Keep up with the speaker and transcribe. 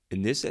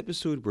In this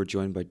episode, we're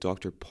joined by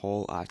Dr.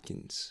 Paul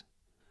Atkins.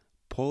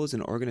 Paul is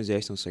an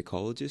organizational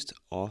psychologist,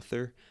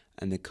 author,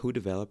 and the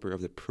co-developer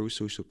of the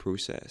Prosocial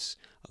process,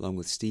 along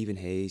with Stephen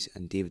Hayes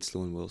and David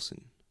Sloan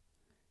Wilson.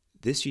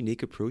 This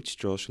unique approach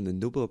draws from the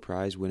Nobel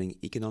Prize-winning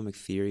economic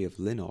theory of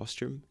Lynn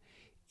Ostrom,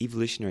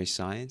 evolutionary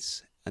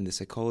science, and the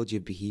psychology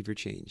of behavior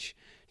change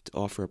to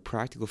offer a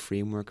practical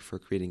framework for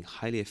creating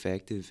highly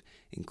effective,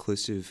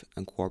 inclusive,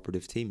 and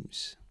cooperative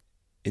teams.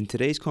 In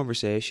today's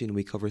conversation,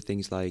 we cover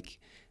things like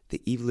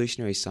the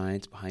evolutionary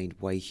science behind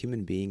why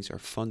human beings are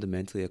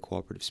fundamentally a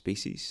cooperative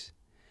species,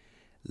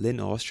 Lynn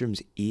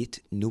Ostrom's 8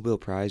 Nobel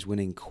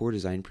Prize-winning core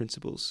design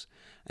principles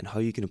and how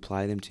you can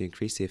apply them to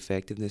increase the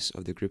effectiveness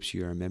of the groups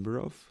you are a member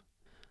of,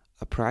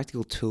 a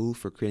practical tool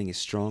for creating a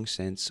strong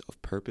sense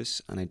of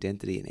purpose and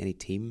identity in any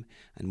team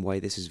and why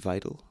this is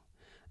vital,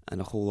 and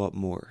a whole lot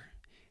more.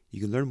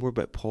 You can learn more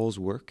about Paul's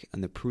work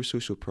and the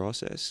Prosocial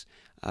process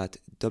at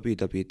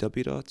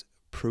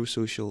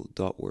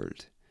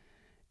www.prosocial.world.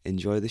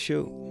 Enjoy the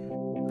show.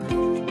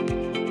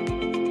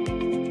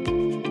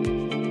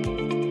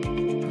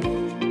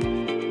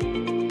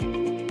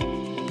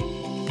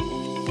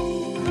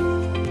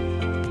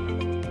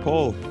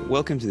 Paul,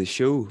 welcome to the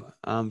show.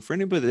 For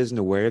anybody that isn't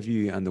aware of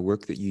you and the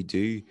work that you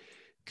do,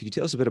 could you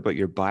tell us a bit about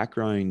your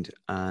background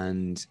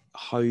and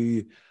how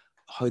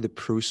the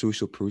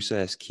Prosocial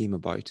process came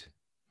about?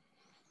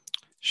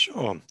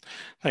 Sure.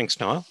 Thanks,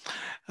 Niall.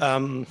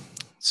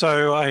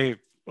 So I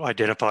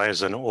identify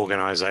as an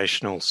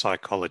organizational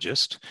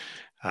psychologist.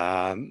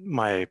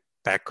 My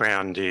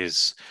background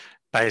is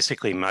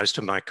basically most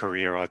of my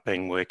career I've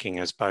been working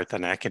as both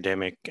an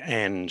academic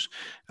and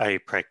a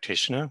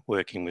practitioner,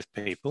 working with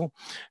people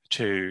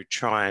to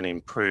try and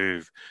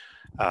improve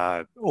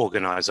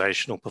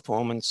organizational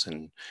performance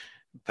and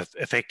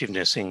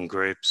effectiveness in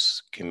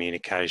groups,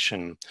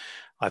 communication.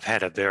 I've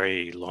had a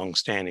very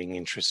long-standing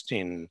interest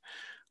in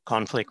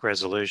conflict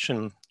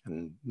resolution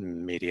and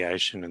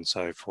mediation and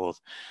so forth.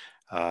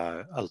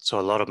 So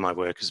a lot of my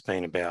work has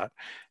been about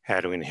how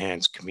to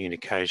enhance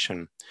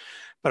communication.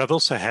 But I've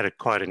also had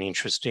quite an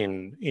interest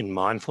in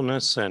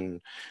mindfulness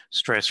and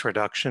stress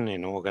reduction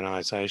in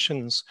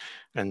organisations.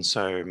 And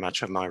so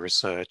much of my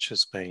research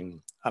has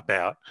been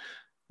about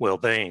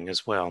well-being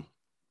as well.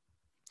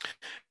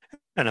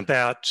 And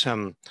about,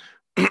 I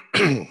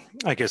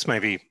guess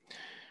maybe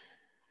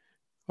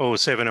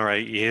 7 or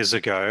 8 years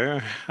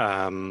ago,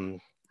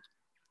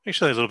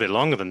 actually a little bit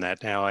longer than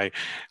that now,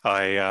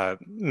 I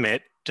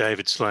met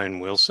David Sloan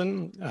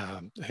Wilson,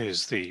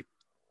 who's the,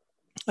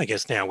 I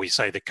guess now we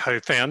say, the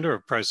co-founder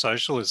of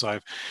Prosocial, as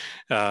I've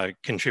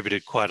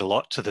contributed quite a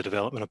lot to the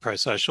development of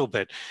Prosocial,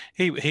 but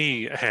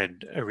he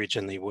had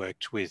originally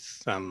worked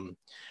with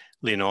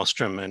Lynn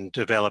Ostrom and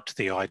developed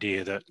the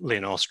idea that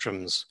Lynn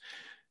Ostrom's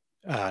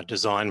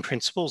design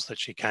principles that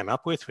she came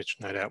up with, which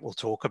no doubt we'll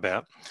talk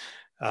about,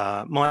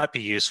 might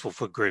be useful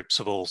for groups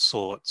of all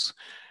sorts.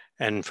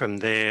 And from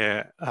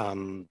there,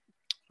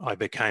 I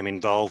became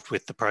involved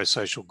with the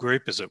Prosocial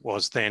group as it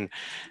was then,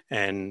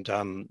 and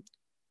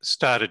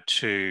started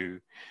to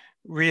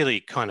really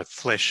kind of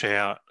flesh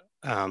out,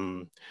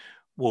 how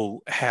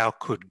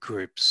could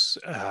groups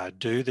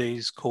do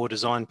these core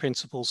design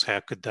principles?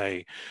 How could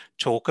they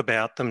talk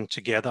about them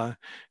together?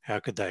 How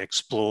could they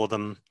explore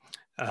them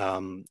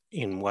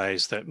in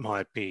ways that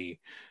might be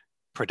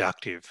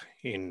productive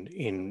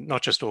in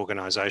not just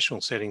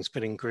organizational settings,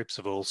 but in groups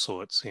of all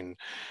sorts, in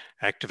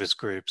activist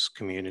groups,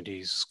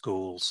 communities,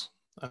 schools,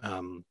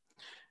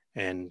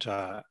 and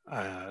a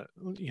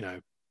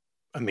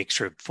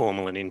mixture of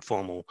formal and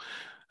informal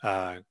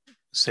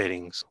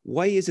settings.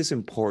 Why is this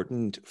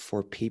important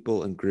for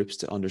people and groups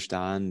to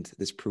understand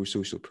this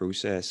prosocial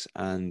process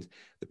and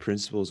the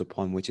principles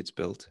upon which it's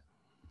built?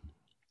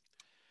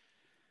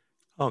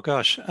 Oh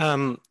gosh,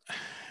 I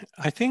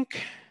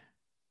think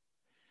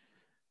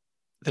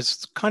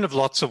there's kind of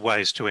lots of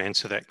ways to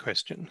answer that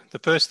question. The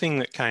first thing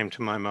that came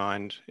to my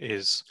mind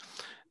is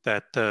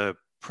that the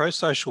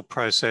prosocial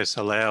process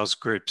allows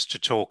groups to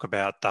talk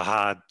about the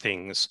hard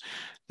things,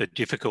 the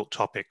difficult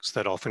topics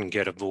that often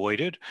get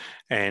avoided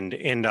and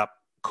end up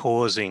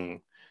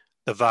causing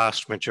the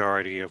vast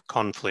majority of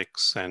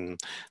conflicts, and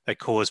they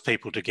cause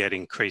people to get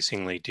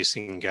increasingly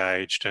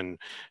disengaged and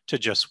to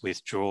just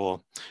withdraw.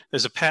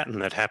 There's a pattern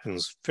that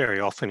happens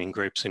very often in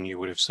groups, and you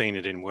would have seen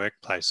it in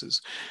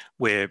workplaces,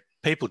 where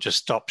people just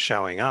stop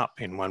showing up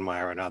in one way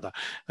or another.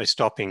 They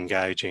stop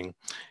engaging,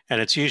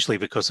 and it's usually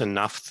because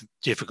enough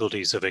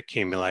difficulties have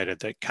accumulated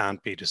that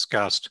can't be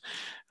discussed,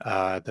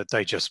 that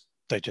they just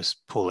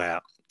pull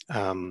out.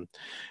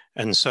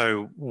 And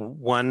so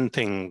one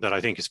thing that I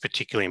think is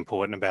particularly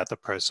important about the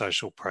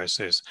prosocial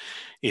process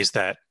is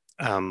that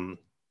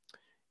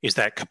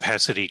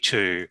capacity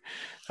to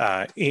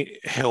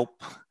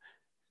help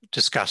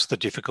discuss the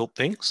difficult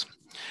things.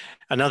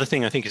 Another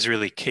thing I think is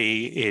really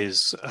key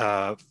is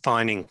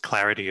finding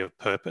clarity of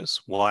purpose.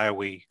 Why are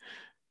we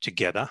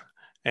together?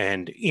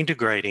 and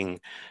integrating.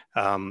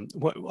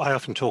 What I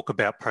often talk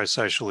about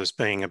prosocial as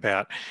being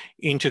about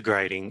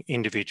integrating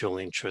individual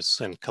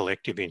interests and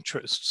collective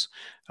interests.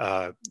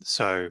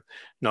 So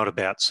not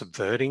about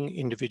subverting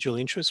individual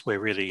interests. We're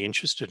really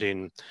interested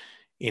in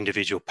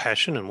individual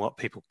passion and what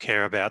people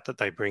care about that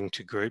they bring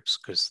to groups,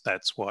 because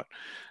that's what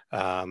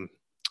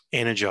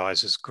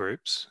energizes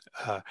groups.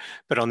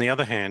 But on the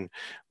other hand,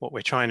 what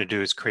we're trying to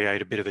do is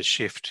create a bit of a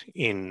shift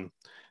in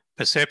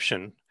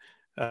perception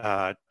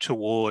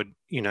toward,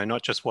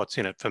 not just what's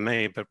in it for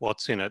me, but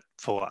what's in it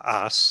for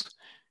us,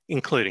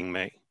 including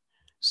me.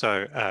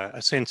 So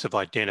a sense of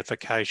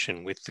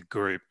identification with the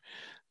group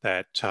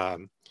that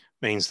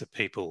means that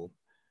people,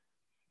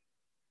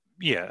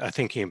 are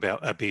thinking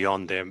about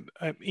beyond their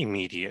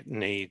immediate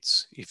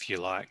needs, if you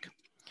like.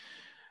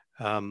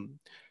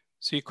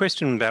 So your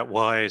question about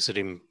why is it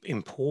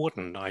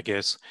important, I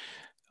guess,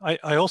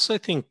 I also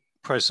think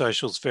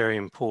prosocial is very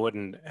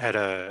important at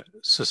a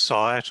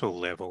societal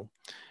level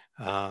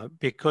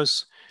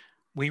because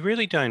we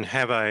really don't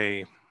have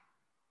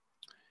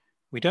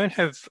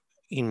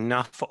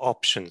enough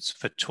options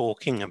for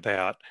talking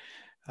about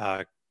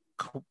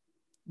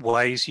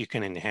ways you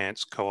can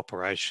enhance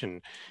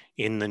cooperation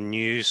in the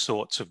new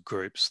sorts of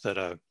groups that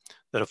are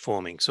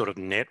forming, sort of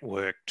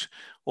networked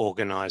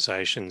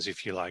organizations,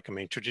 if you like. I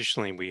mean,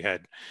 traditionally we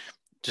had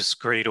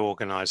discrete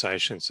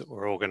organizations that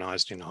were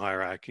organized in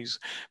hierarchies,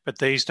 but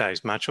these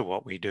days much of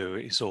what we do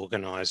is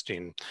organized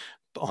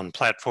on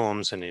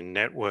platforms and in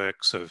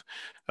networks of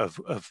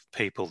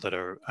people that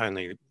are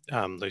only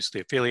loosely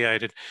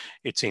affiliated.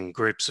 It's in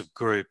groups of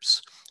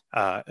groups.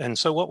 And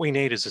so what we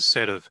need is a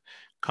set of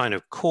kind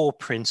of core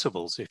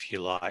principles, if you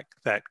like,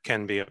 that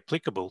can be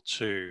applicable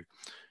to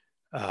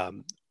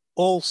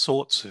all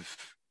sorts of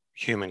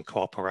human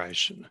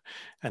cooperation.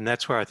 And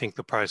that's where I think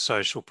the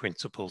prosocial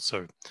principles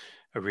are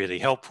really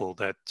helpful,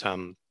 that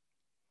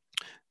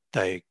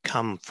they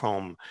come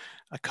from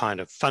a kind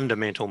of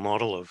fundamental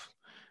model of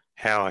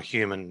how a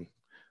human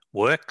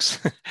works,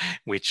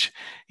 which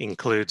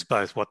includes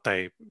both what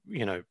they,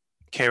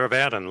 care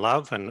about and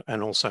love,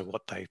 and also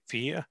what they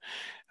fear,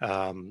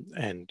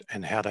 and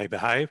how they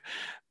behave,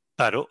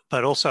 but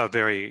also a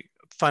very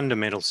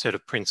fundamental set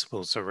of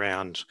principles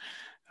around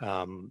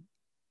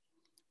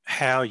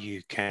how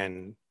you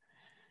can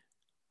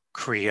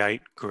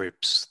create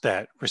groups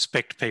that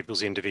respect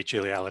people's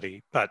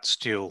individuality, but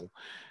still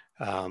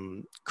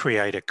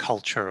create a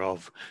culture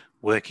of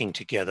working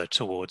together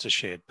towards a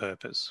shared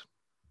purpose.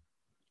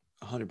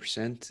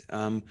 100%.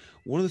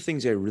 One of the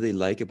things I really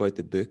like about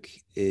the book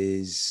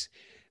is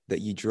that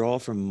you draw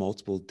from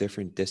multiple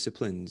different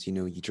disciplines.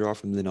 You draw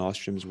from Lynn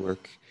Ostrom's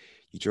work,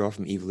 you draw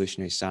from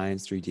evolutionary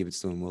science through David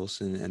Sloan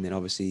Wilson, and then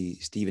obviously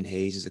Stephen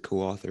Hayes is a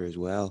co-author as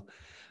well.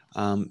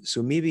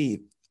 So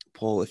maybe,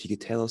 Paul, if you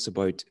could tell us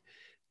about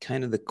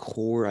kind of the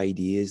core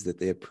ideas that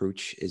the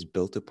approach is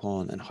built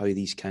upon and how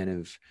these kind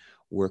of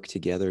work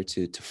together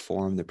to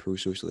form the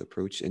prosocial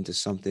approach into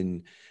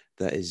something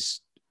that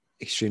is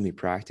extremely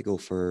practical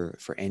for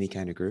any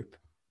kind of group.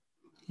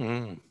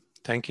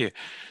 Thank you.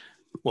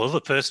 Well,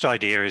 the first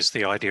idea is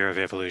the idea of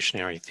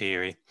evolutionary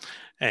theory.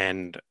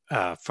 And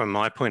from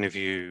my point of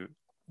view,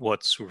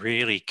 what's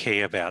really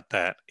key about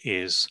that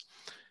is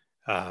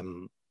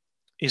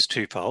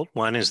twofold.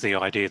 One is the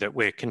idea that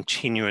we're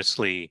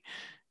continuously,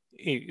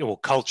 or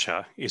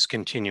culture is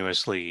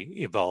continuously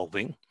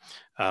evolving,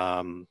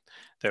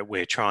 that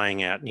we're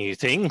trying out new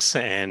things,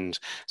 and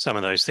some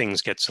of those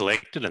things get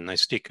selected and they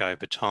stick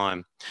over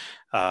time.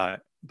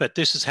 But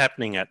this is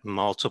happening at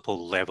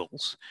multiple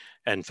levels.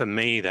 And for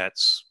me,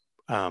 that's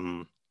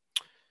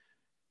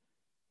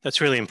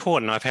really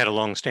important. I've had a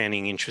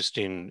long-standing interest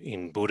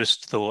in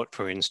Buddhist thought,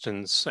 for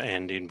instance,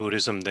 and in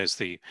Buddhism, there's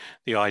the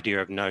idea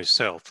of no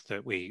self,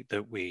 that we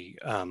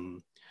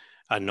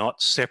are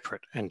not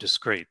separate and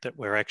discrete, that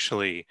we're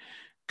actually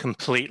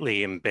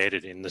completely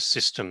embedded in the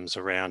systems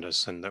around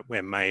us, and that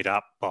we're made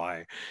up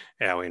by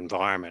our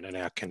environment and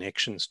our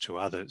connections to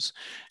others.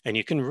 And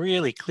you can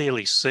really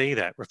clearly see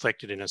that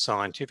reflected in a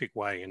scientific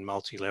way in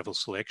multi-level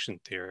selection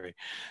theory,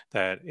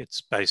 that it's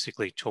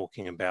basically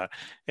talking about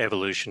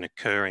evolution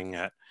occurring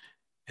at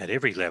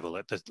every level,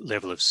 at the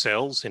level of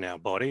cells in our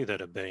body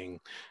that are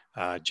being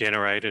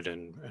generated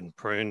and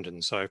pruned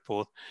and so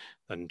forth,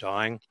 and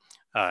dying.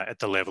 At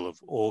the level of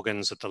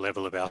organs, at the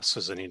level of us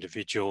as an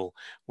individual,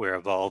 we're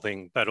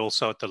evolving, but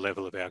also at the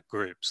level of our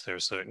groups. There are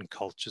certain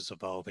cultures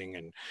evolving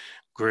and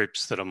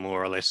groups that are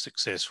more or less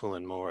successful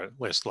and more or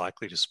less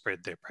likely to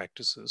spread their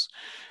practices.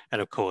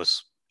 And of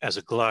course, as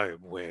a globe,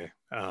 we're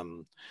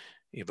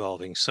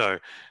evolving. So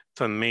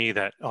for me,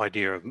 that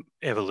idea of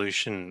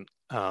evolution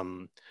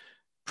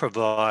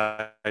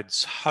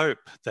provides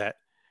hope that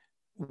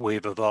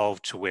we've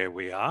evolved to where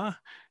we are,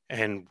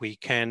 and we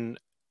can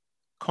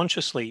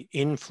consciously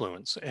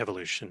influence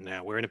evolution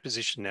now. We're in a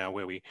position now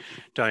where we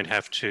don't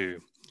have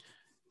to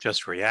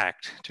just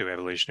react to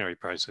evolutionary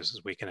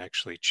processes, we can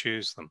actually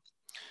choose them.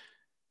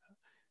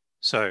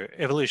 So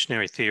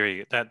evolutionary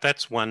theory,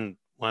 that's one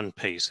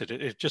piece.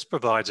 It just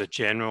provides a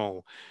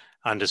general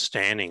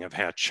understanding of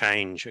how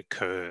change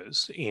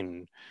occurs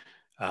in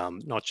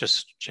not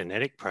just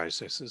genetic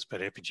processes,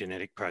 but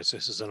epigenetic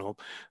processes, and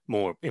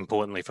more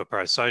importantly for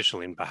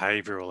prosocial, in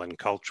behavioural and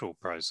cultural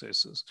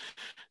processes.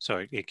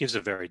 So it gives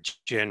a very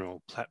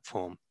general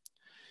platform.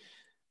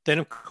 Then,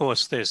 of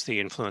course, there's the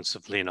influence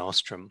of Lynn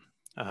Ostrom.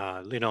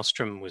 Lynn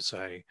Ostrom was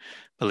a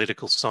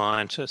political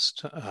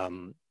scientist.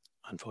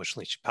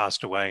 Unfortunately, she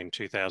passed away in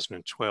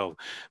 2012,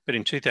 but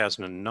in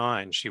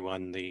 2009, she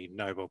won the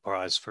Nobel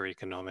Prize for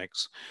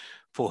Economics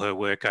for her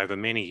work over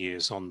many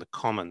years on the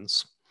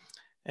commons.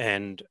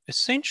 And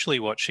essentially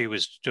what she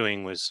was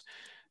doing was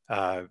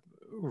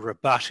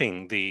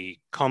rebutting the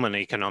common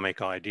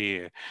economic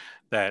idea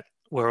that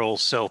we're all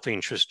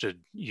self-interested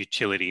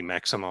utility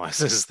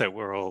maximizers, that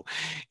we're all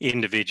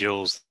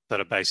individuals that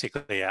are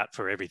basically out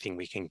for everything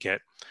we can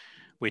get,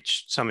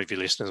 which some of your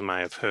listeners may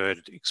have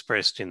heard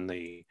expressed in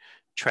the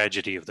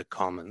Tragedy of the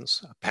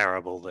Commons, a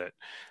parable that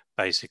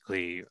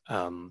basically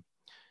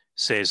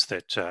says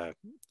that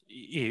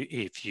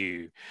if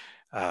you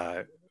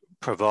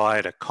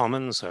provide a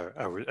commons,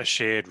 a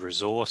shared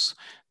resource,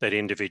 that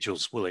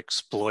individuals will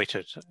exploit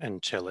it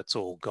until it's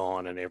all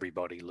gone and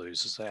everybody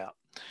loses out.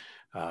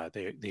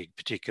 The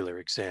particular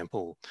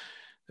example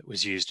that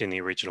was used in the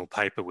original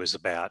paper was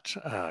about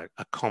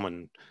a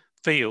common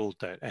field,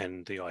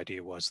 and the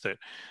idea was that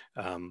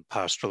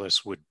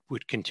pastoralists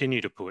would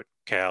continue to put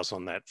cows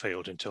on that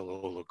field until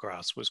all the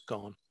grass was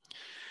gone.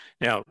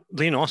 Now,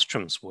 Lynn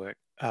Ostrom's work,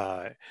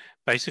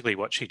 basically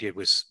what she did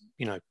was,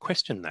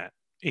 question that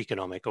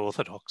economic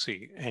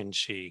orthodoxy, and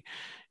she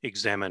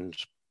examined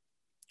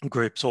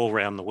groups all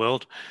around the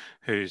world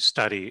who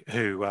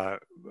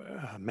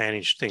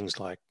managed things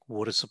like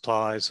water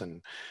supplies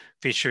and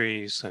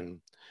fisheries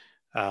and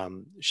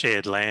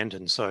shared land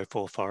and so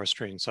forth,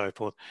 forestry and so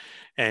forth.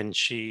 And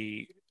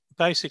she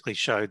basically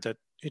showed that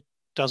it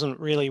doesn't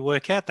really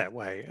work out that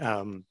way.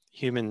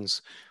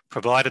 Humans,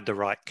 provided the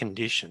right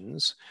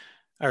conditions,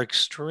 are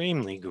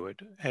extremely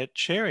good at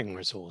sharing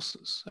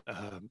resources,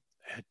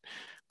 at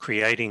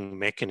creating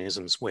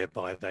mechanisms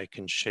whereby they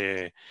can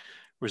share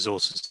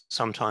resources,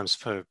 sometimes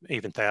for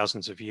even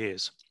thousands of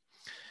years.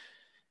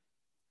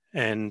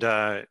 And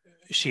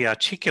she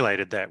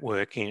articulated that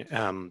work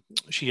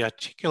she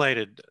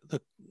articulated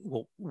the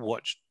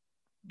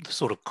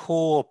sort of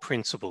core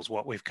principles,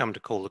 what we've come to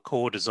call the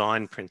core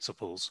design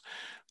principles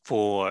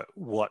for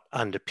what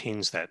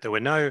underpins that. There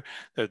were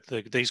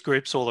these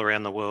groups all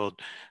around the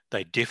world,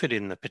 they differed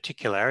in the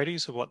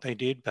particularities of what they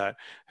did, but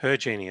her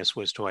genius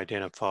was to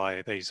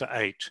identify these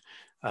 8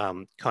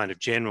 kind of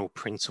general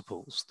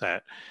principles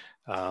that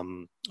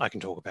I can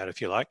talk about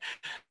if you like,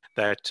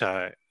 that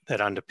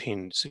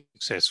underpinned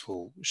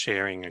successful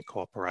sharing and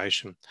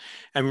cooperation.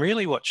 And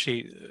really what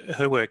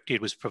her work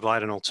did was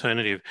provide an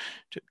alternative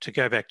to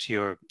go back to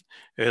your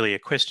earlier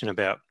question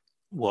about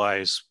why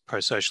is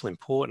prosocial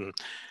important.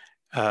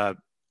 I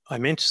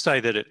meant to say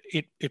that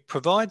it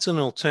provides an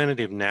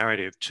alternative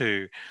narrative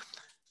to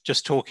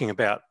just talking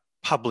about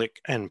public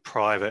and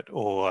private,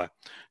 or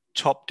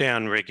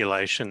top-down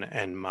regulation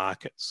and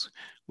markets,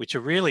 which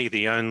are really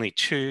the only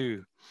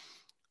 2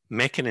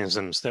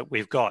 mechanisms that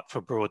we've got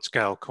for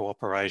broad-scale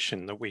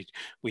cooperation that we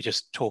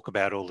just talk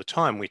about all the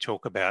time. We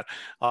talk about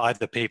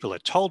either people are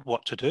told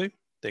what to do,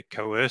 they're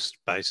coerced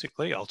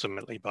basically,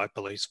 ultimately by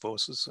police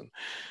forces and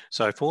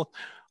so forth,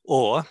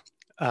 or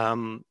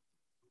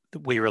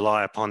we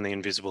rely upon the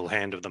invisible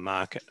hand of the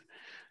market.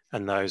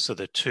 And those are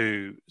the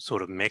 2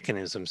 sort of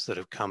mechanisms that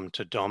have come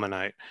to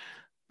dominate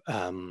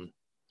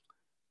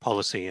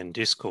policy and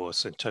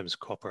discourse in terms of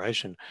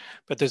cooperation.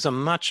 But there's a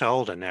much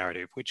older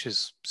narrative, which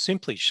is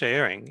simply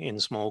sharing in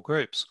small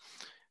groups,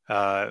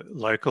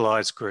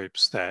 localized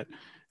groups that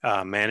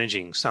are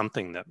managing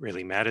something that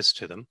really matters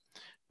to them,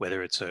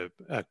 whether it's a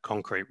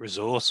concrete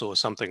resource or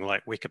something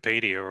like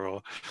Wikipedia,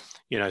 or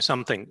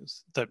something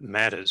that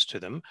matters to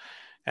them.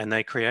 And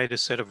they create a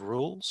set of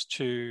rules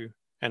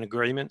and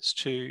agreements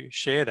to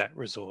share that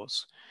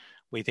resource.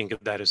 We think of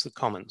that as the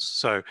commons.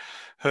 So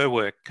her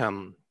work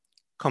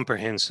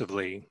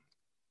comprehensively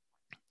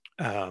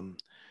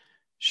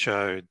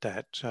showed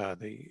that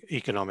the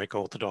economic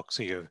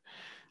orthodoxy of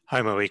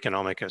Homo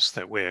economicus,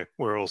 that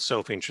we're all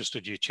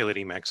self-interested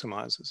utility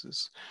maximizers,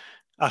 is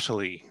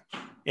utterly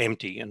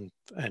empty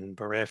and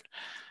bereft.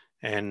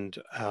 And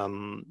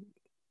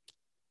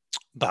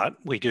but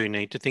we do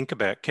need to think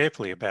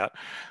carefully about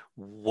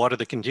what are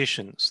the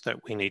conditions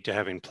that we need to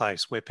have in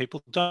place where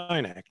people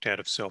don't act out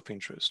of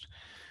self-interest.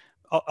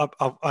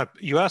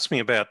 You asked me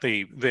about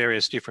the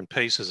various different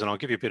pieces, and I'll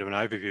give you a bit of an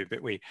overview,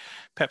 but we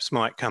perhaps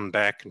might come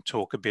back and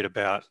talk a bit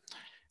about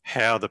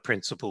how the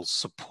principles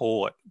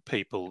support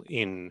people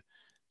in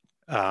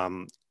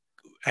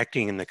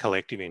acting in the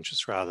collective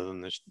interest rather than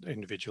the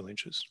individual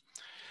interest.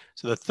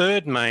 So the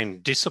third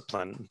main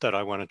discipline that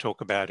I want to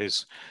talk about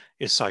is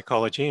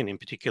psychology, and in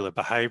particular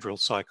behavioural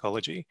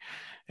psychology,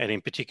 and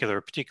in particular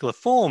a particular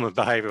form of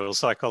behavioural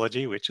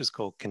psychology, which is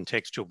called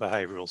contextual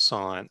behavioural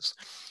science.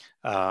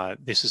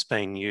 This is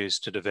being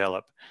used to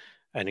develop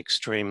an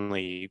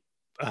extremely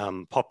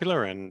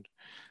popular and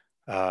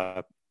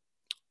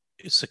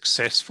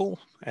successful,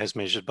 as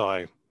measured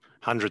by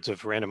hundreds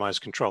of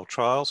randomized controlled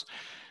trials,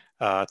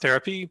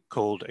 therapy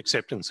called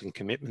acceptance and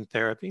commitment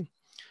therapy.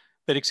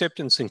 But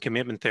acceptance and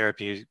commitment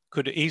therapy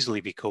could easily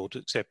be called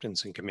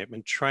acceptance and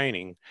commitment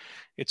training.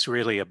 It's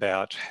really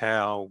about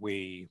how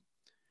we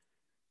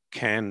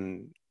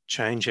can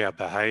change our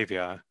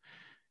behaviour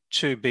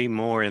to be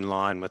more in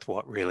line with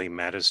what really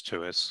matters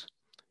to us,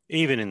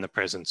 even in the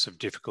presence of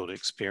difficult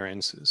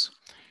experiences.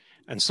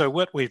 And so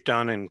what we've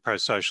done in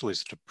Prosocial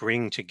is to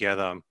bring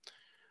together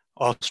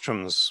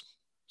Ostrom's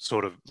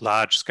sort of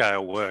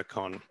large-scale work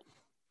on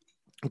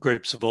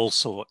groups of all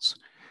sorts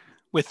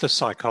with the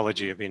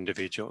psychology of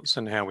individuals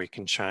and how we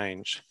can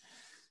change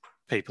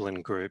people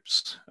in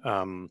groups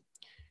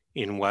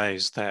in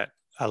ways that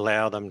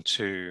allow them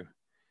to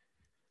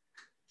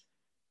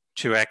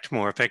act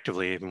more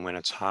effectively even when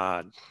it's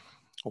hard,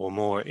 or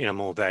more in a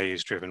more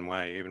values-driven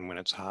way even when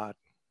it's hard.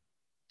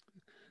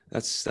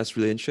 That's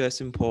really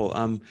interesting,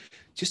 Paul.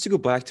 Just to go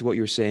back to what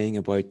you were saying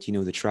about,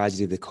 the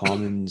tragedy of the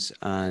commons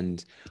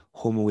and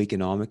Homo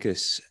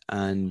economicus,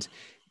 and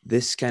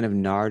this kind of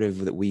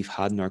narrative that we've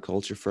had in our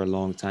culture for a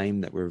long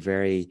time, that we're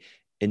very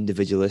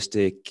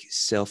individualistic,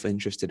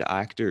 self-interested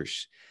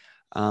actors.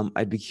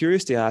 I'd be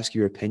curious to ask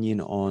your opinion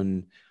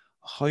on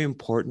how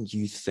important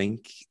you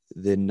think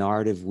the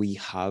narrative we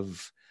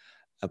have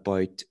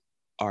about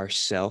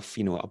ourself,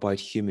 about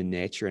human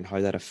nature and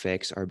how that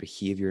affects our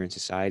behavior in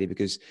society.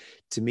 Because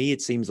to me,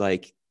 it seems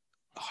like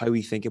how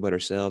we think about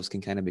ourselves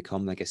can kind of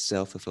become like a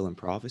self-fulfilling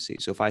prophecy.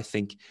 So if I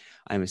think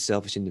I'm a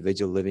selfish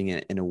individual living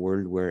in a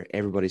world where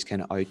everybody's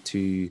kind of out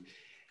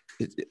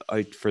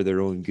for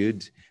their own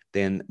good,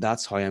 then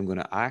that's how I'm going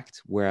to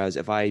act. Whereas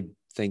if I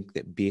think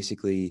that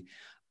basically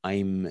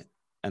I'm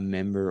a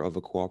member of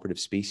a cooperative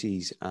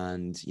species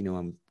and,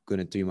 I'm going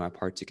to do my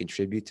part to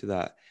contribute to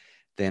that,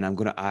 then I'm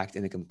going to act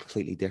in a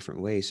completely different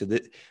way. So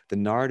the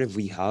narrative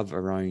we have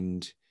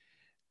around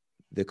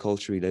the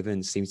culture we live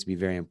in seems to be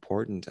very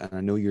important. And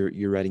I know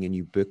you're writing a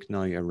new book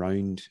now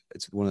around,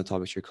 it's one of the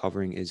topics you're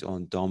covering is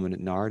on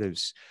dominant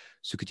narratives.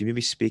 So could you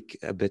maybe speak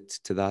a bit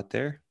to that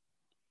there?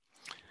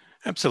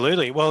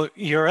 Absolutely. Well,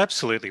 you're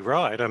absolutely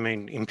right. I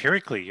mean,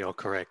 empirically, you're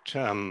correct.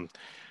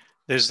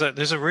 There's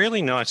a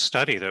really nice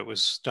study that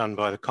was done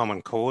by the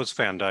Common Cause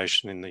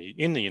Foundation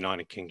in the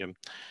United Kingdom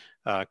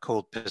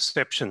called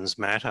Perceptions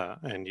Matter,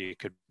 and you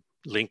could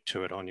link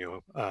to it on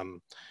your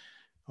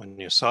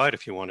site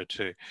if you wanted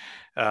to.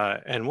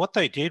 And what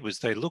they did was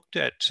they looked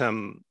at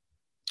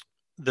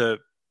the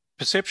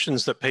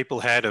perceptions that people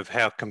had of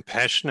how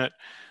compassionate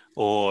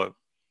or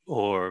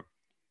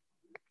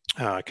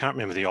I can't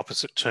remember the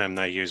opposite term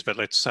they used, but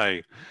let's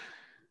say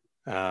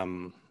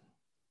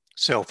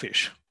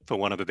selfish, for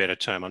want of a better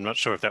term. I'm not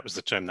sure if that was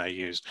the term they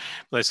used.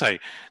 But let's say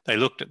they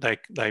looked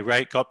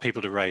at, got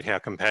people to rate how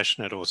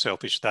compassionate or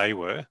selfish they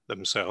were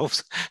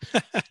themselves,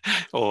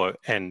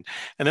 and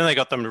then they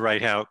got them to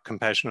rate how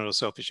compassionate or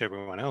selfish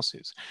everyone else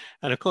is.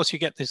 And of course, you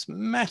get this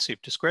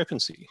massive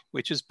discrepancy,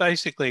 which is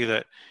basically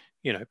that,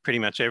 pretty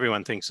much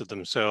everyone thinks of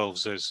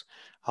themselves as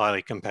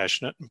highly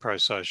compassionate and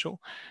prosocial,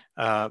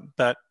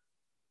 but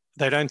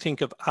they don't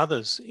think of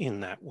others in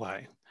that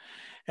way.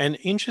 And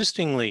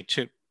interestingly,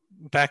 to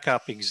back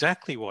up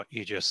exactly what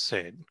you just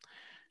said,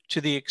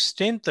 to the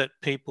extent that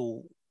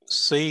people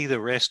see the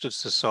rest of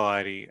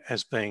society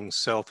as being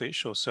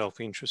selfish or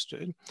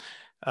self-interested,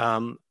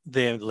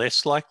 they're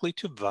less likely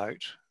to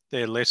vote,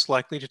 they're less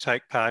likely to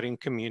take part in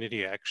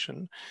community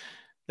action,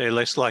 they're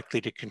less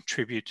likely to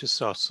contribute to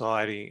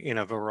society in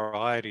a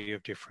variety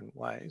of different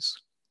ways.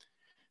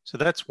 So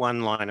that's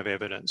one line of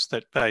evidence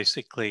that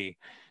basically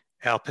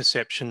our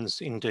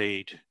perceptions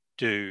indeed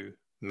do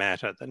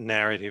matter, the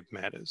narrative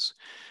matters.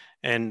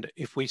 And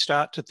if we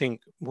start to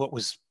think, what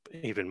was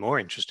even more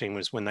interesting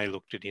was when they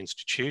looked at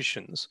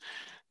institutions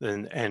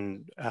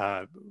and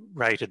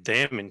rated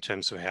them in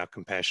terms of how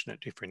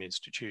compassionate different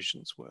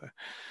institutions were.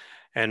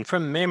 And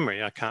from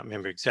memory, I can't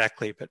remember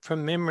exactly, but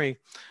from memory,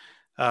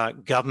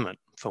 government,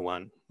 for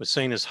one, was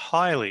seen as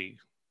highly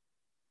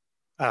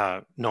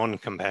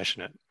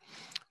non-compassionate,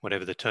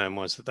 whatever the term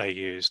was that they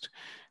used.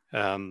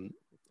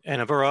 And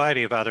a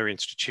variety of other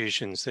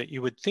institutions that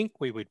you would think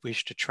we would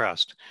wish to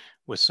trust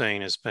were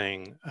seen as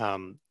being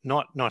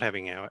not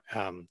having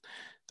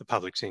the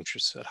public's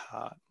interests at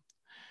heart,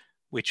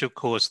 which of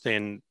course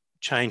then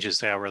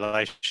changes our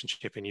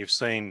relationship. And you've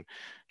seen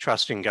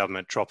trust in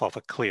government drop off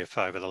a cliff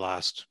over the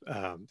last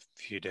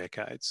few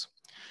decades.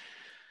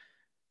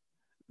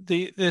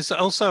 There's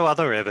also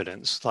other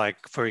evidence,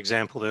 like, for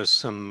example, there's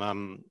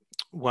some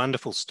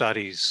wonderful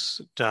studies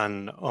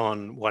done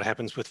on what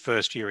happens with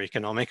first-year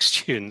economics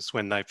students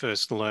when they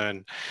first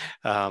learn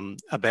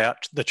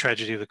about the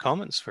tragedy of the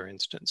commons, for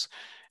instance.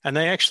 And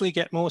they actually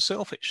get more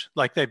selfish,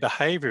 like they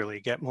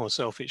behaviorally get more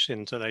selfish.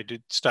 And so they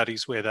did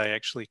studies where they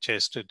actually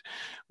tested,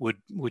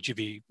 would you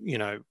be,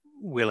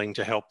 willing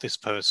to help this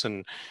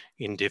person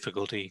in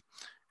difficulty,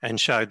 and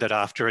showed that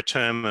after a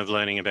term of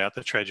learning about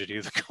the tragedy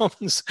of the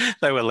commons,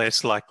 they were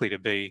less likely to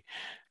be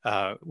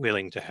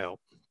willing to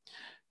help.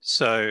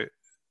 So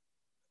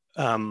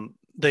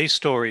these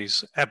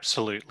stories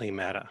absolutely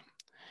matter.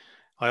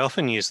 I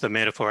often use the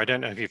metaphor, I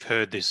don't know if you've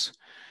heard this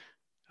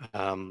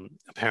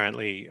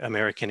apparently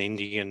American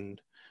Indian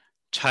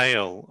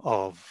tale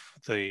of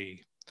the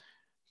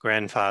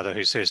grandfather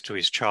who says to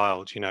his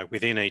child,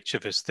 within each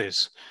of us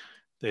there's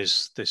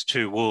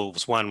two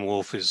wolves. One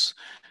wolf is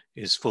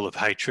full of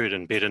hatred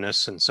and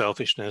bitterness and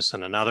selfishness,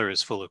 and another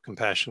is full of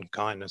compassion,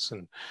 kindness,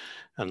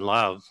 and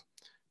love.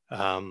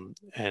 And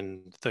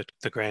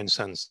the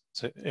grandsons,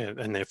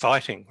 and they're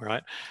fighting,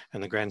 right?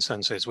 And the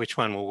grandson says, which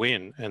one will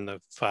win? And the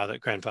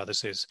grandfather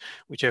says,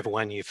 whichever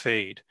one you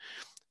feed.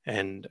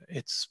 And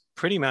it's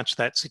pretty much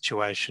that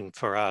situation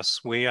for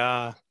us. We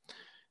are,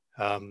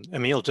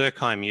 Emile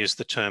Durkheim used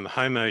the term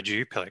homo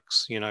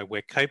duplex.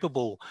 We're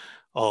capable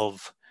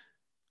of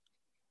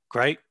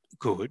great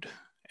good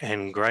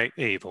and great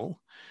evil.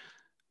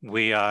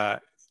 We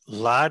are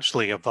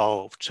largely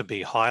evolved to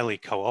be highly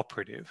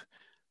cooperative,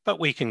 but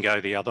we can go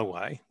the other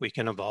way. We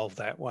can evolve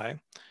that way.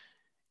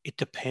 It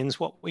depends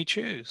what we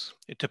choose.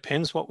 It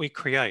depends what we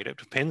create. It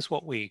depends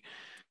what we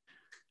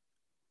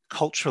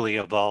culturally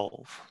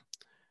evolve.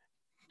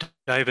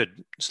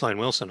 David Sloan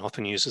Wilson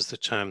often uses the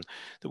term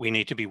that we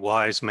need to be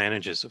wise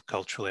managers of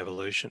cultural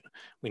evolution.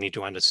 We need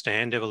to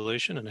understand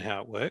evolution and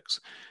how it works,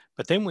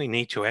 but then we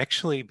need to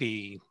actually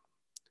be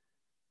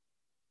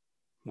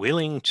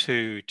willing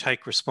to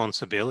take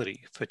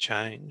responsibility for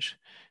change,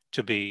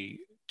 to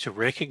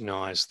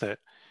recognize that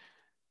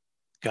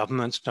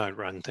governments don't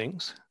run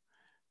things.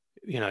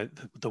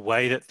 The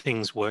way that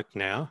things work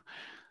now,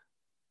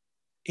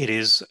 it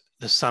is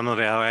the sum of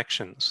our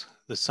actions,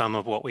 the sum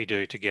of what we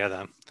do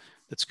together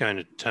that's going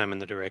to determine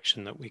the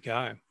direction that we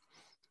go.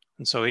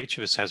 And so each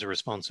of us has a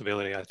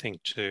responsibility, I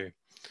think, to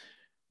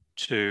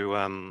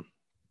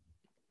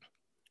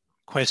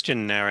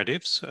question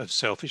narratives of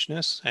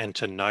selfishness and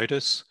to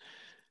notice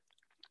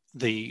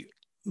the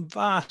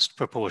vast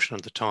proportion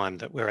of the time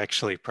that we're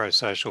actually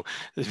prosocial.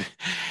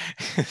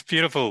 It's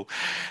beautiful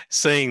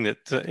seeing that,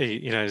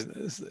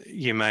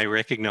 you may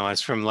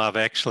recognize from Love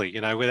Actually,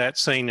 with that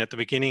scene at the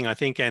beginning, I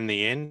think, and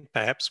the end,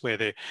 perhaps, where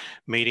they're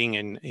meeting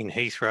in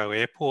Heathrow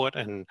Airport,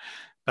 and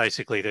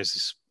basically there's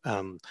this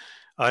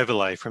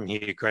overlay from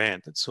Hugh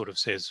Grant that sort of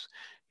says,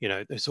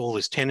 there's all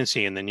this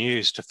tendency in the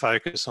news to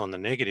focus on the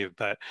negative,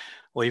 but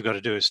all you've got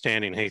to do is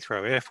stand in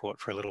Heathrow Airport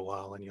for a little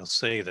while and you'll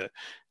see that,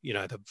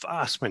 the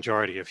vast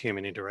majority of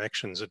human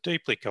interactions are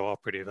deeply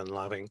cooperative and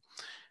loving,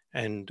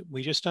 and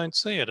we just don't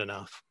see it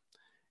enough.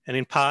 And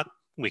in part,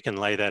 we can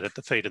lay that at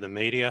the feet of the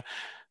media,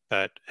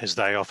 but as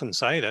they often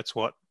say, that's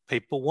what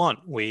people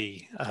want.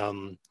 We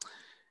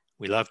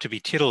love to be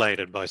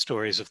titillated by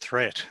stories of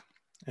threat.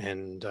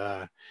 And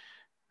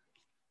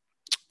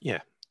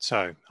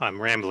so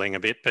I'm rambling a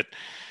bit, but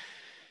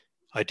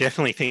I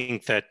definitely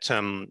think that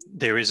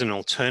there is an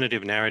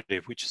alternative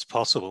narrative which is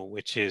possible,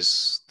 which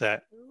is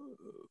that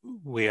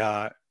we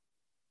are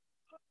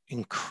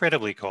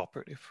incredibly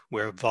cooperative.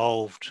 We're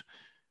evolved.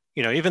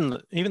 Even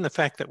the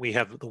fact that we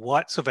have the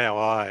whites of our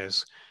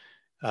eyes,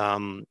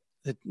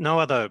 that no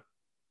other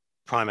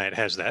primate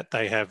has that.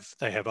 They have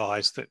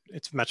eyes that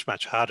it's much,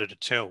 much harder to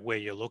tell where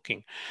you're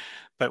looking.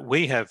 But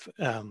we have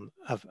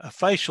a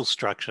facial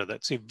structure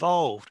that's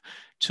evolved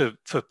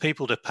for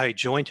people to pay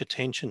joint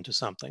attention to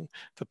something,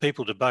 for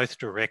people to both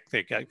direct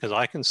their gaze, because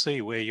I can see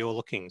where you're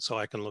looking, so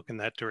I can look in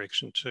that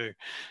direction too.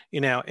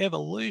 In our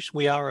evolution,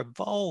 we are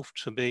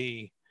evolved to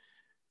be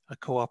a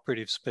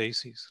cooperative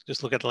species.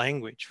 Just look at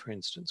language, for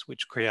instance,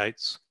 which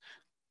creates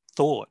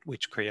thought,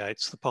 which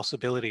creates the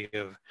possibility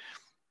of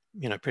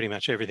pretty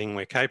much everything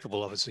we're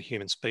capable of as a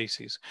human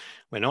species.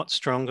 We're not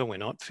stronger, we're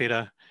not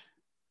fitter,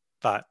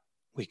 but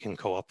we can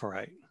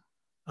cooperate,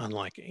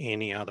 unlike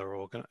any other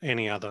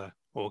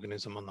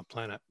organism on the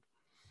planet.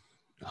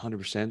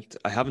 100%.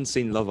 I haven't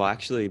seen Love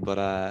Actually, but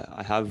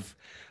I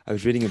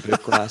was reading a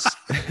book last.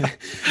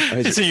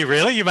 So you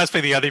really? You must be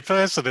the only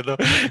person in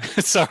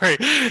the. Sorry,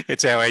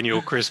 it's our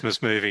annual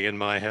Christmas movie in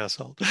my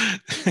household.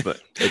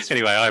 But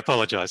anyway, I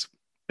apologise.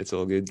 It's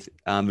all good.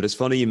 But it's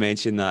funny you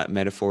mentioned that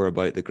metaphor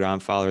about the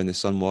grandfather and the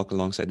son walking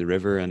alongside the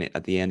river, and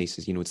at the end he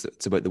says,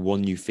 it's about the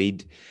one you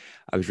feed.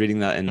 I was reading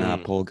that in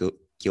Paul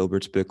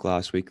Gilbert's book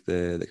last week,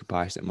 the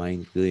Compassionate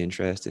Mind. Really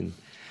interesting.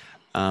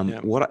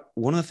 One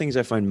of the things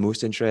I found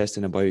most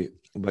interesting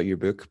about your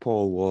book,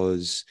 Paul,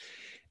 was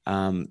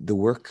the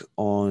work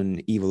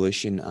on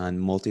evolution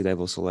and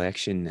multi-level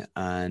selection,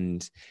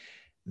 and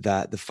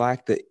that the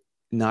fact that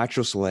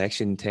natural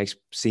selection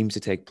seems to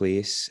take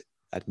place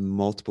at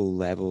multiple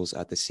levels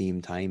at the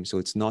same time. So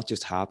it's not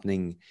just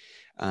happening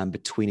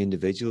between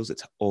individuals,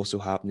 it's also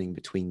happening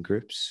between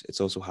groups.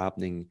 It's also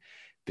happening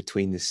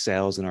between the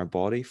cells in our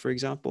body, for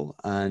example.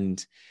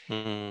 And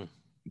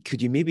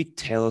could you maybe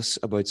tell us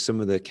about some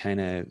of the kind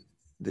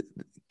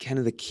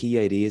of the key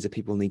ideas that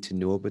people need to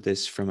know about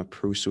this from a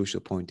pro-social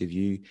point of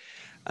view?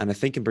 And I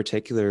think in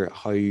particular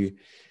how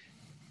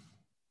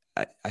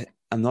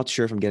I'm not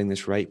sure if I'm getting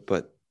this right,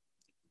 but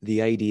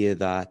the idea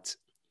that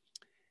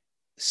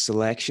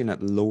selection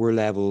at lower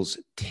levels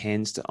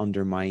tends to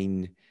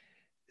undermine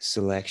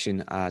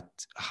selection at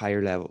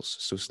higher levels.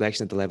 So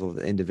selection at the level of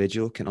the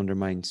individual can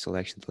undermine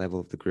selection at the level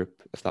of the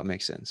group, if that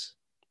makes sense.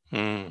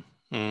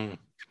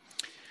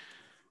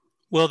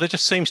 Well, there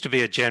just seems to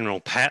be a general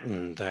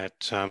pattern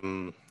that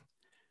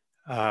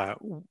I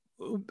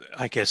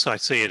guess I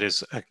see it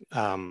as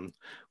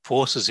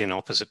forces in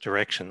opposite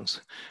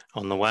directions.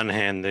 On the one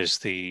hand, there's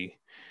the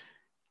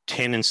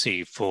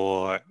tendency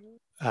for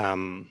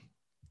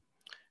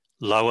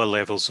lower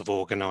levels of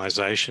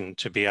organisation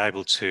to be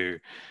able to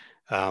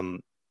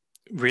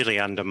really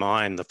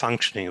undermine the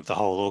functioning of the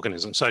whole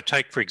organism. So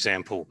take, for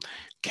example,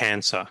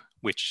 cancer,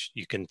 which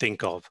you can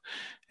think of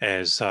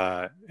as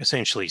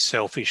essentially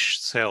selfish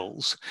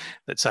cells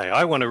that say,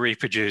 I want to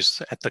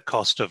reproduce at the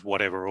cost of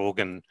whatever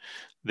organ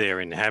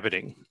they're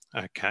inhabiting.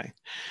 Okay.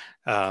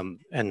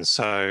 And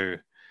so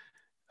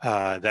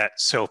that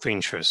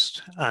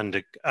self-interest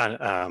under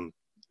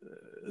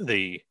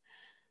the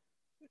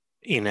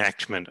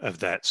enactment of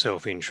that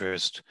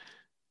self-interest,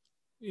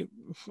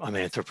 I'm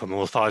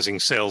anthropomorphizing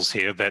cells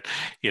here, but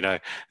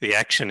the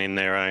action in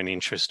their own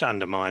interest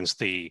undermines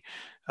the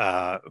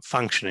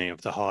functioning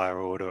of the higher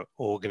order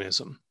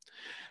organism.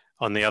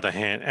 On the other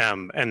hand,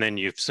 and then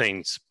you've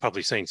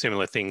probably seen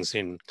similar things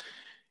in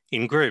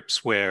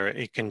groups where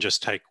it can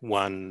just take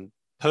one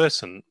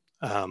person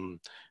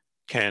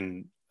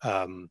can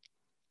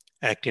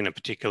act in a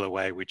particular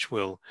way which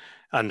will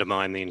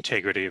undermine the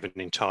integrity of an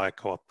entire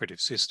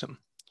cooperative system.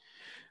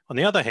 On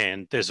the other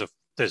hand, there's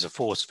a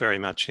force very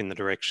much in the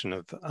direction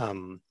of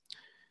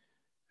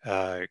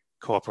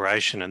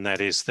cooperation, and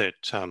that is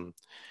that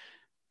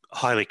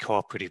highly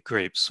cooperative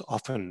groups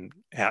often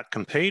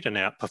outcompete and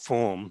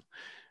outperform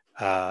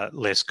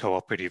less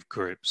cooperative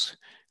groups.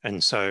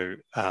 And so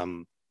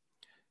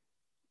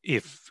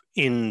if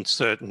in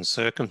certain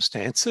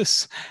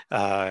circumstances,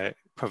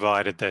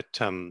 provided that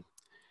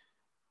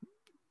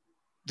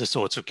the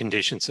sorts of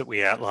conditions that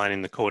we outline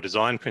in the core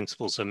design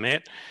principles are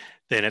met,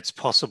 then it's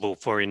possible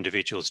for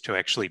individuals to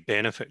actually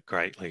benefit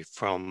greatly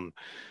from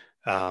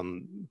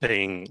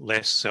being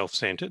less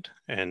self-centered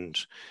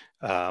and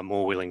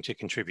more willing to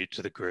contribute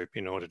to the group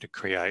in order to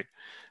create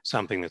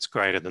something that's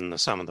greater than the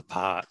sum of the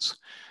parts.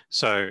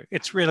 So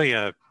it's really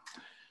an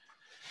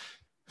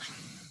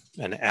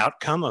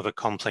outcome of a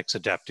complex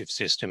adaptive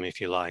system,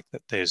 if you like,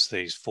 that there's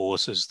these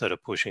forces that are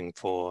pushing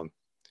for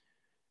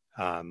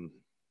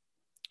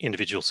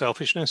individual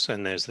selfishness,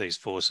 and there's these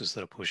forces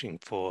that are pushing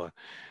for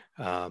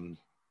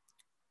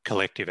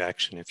collective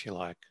action, if you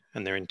like,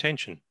 and their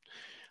intention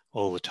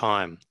all the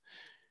time.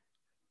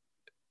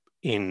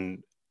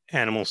 In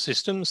animal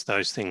systems,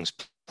 those things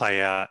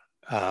play out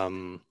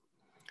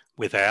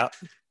without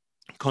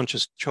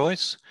conscious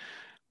choice,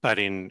 but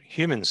in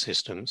human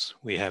systems,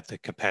 we have the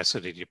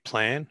capacity to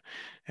plan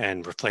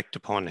and reflect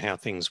upon how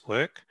things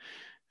work,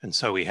 and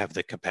so we have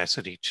the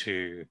capacity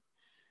to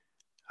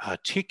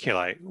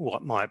articulate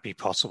what might be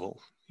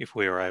possible if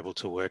we were able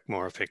to work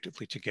more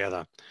effectively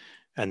together,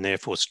 and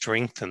therefore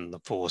strengthen the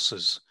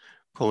forces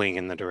pulling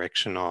in the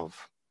direction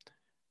of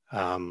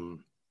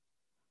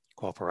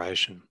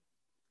cooperation.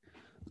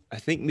 I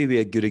think maybe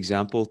a good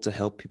example to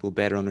help people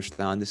better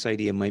understand this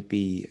idea might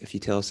be if you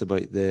tell us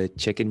about the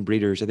chicken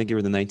breeders. I think you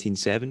were in the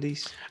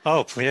 1970s.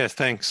 Oh, yeah,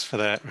 thanks for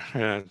that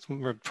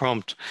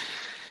prompt.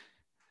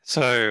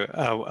 So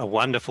a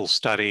wonderful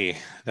study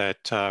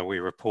that we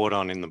report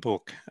on in the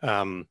book,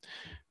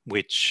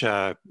 which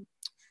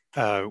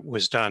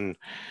was done,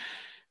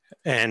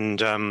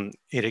 and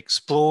it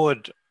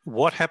explored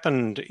what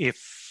happened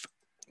if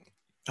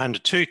under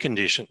two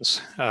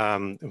conditions.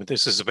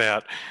 This is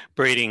about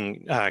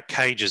breeding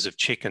cages of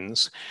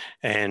chickens,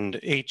 and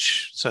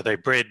so they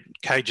bred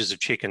cages of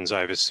chickens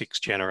over 6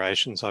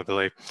 generations, I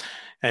believe,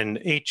 and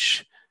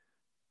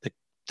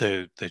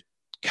the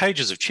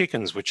cages of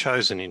chickens were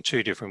chosen in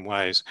 2 different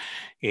ways.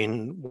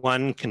 In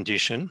one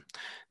condition,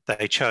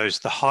 they chose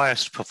the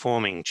highest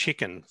performing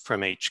chicken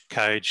from each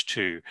cage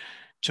to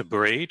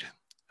breed,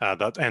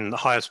 and the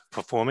highest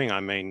performing,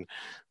 I mean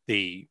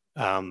the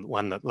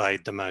one that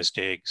laid the most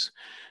eggs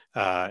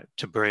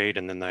to breed,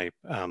 and then they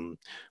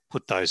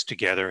put those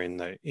together in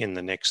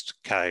the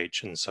next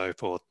cage and so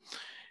forth.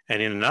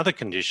 And in another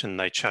condition,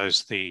 they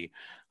chose the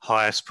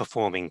highest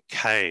performing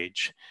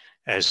cage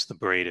as the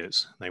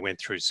breeders. They went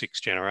through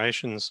 6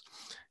 generations,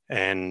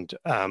 and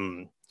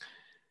then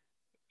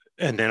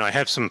I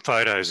have some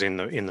photos in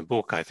the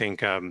book, I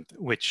think,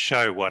 which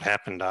show what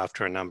happened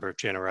after a number of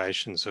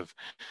generations of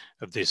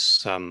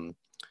this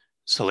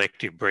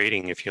selective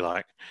breeding, if you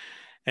like.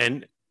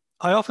 And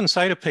I often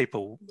say to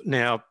people,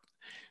 now,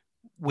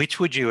 which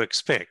would you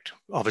expect?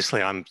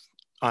 Obviously,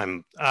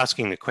 I'm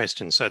asking the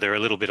question so they're a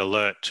little bit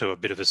alert to a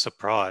bit of a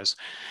surprise.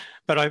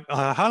 But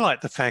I highlight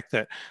the fact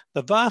that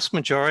the vast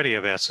majority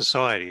of our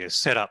society is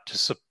set up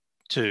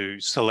to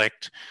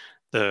select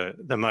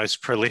the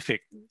most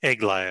prolific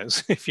egg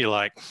layers, if you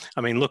like.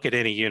 I mean, look at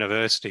any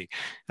university.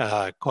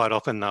 Quite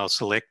often they'll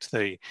select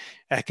the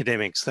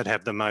academics that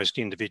have the most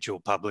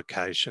individual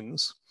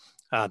publications.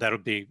 That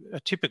would be a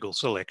typical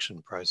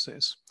selection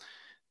process.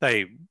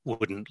 They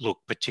wouldn't look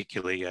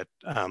particularly at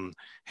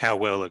how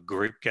well a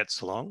group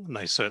gets along, and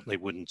they certainly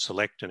wouldn't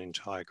select an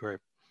entire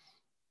group.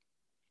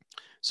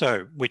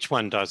 So which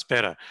one does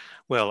better?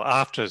 Well,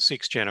 after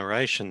 6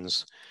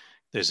 generations,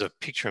 there's a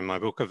picture in my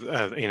book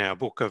in our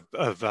book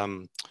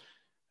in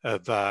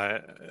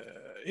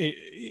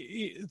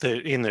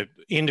the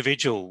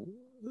individual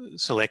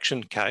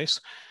selection case,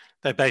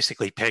 they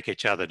basically peck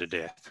each other to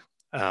death.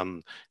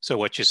 So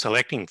what you're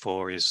selecting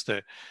for is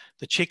the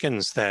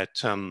chickens that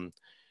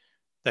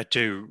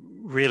do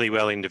really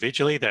well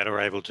individually, that are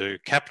able to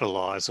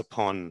capitalise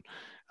upon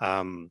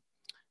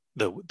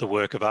the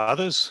work of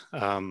others,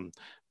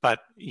 but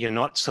you're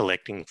not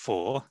selecting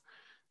for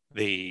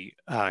the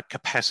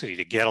capacity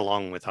to get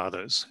along with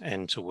others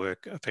and to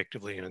work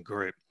effectively in a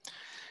group.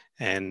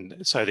 And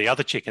so the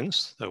other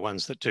chickens, the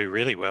ones that do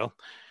really well,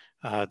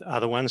 are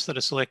the ones that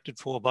are selected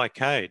for by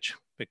cage,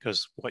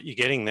 because what you're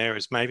getting there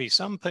is maybe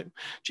some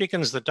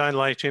chickens that don't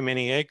lay too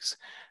many eggs,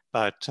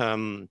 but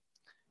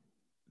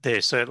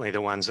they're certainly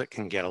the ones that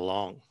can get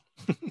along.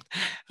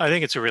 I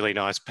think it's a really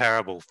nice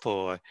parable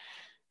for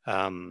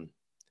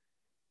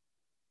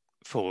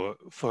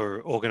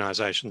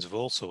organisations of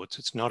all sorts.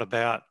 It's not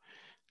about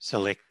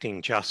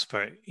selecting just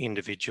for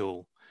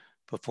individual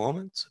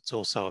performance. It's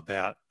also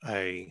about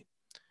a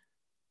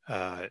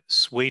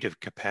suite of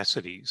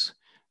capacities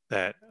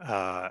that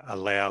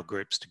allow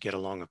groups to get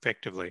along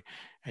effectively.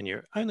 And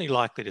you're only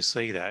likely to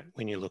see that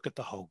when you look at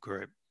the whole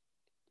group.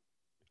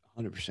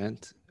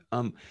 100%.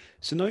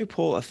 So now,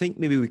 Paul, I think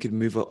maybe we could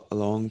move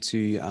along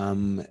to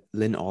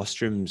Lynn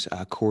Ostrom's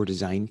core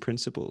design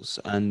principles.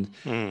 And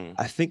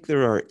I think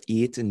there are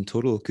 8 in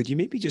total. Could you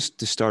maybe just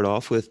to start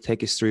off with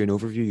take us through an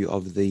overview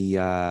of the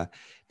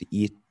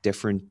 8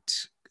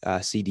 different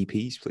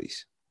CDPs,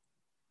 please?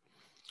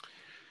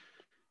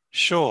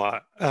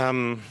 Sure.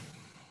 I'm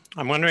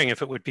wondering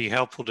if it would be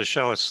helpful to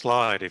show a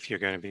slide if you're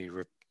going to be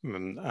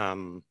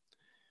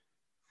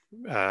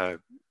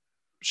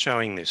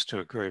showing this to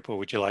a group, or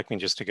would you like me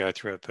just to go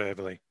through it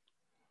verbally?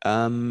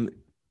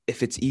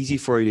 If it's easy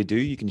for you to do,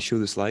 you can show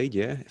the slide,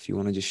 yeah, if you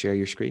want to just share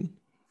your screen.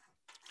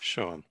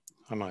 Sure,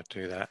 I might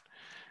do that.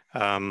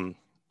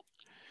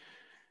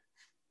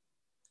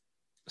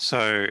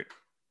 So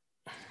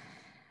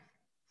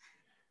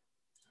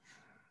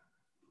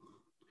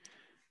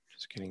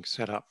just getting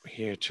set up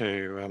here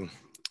to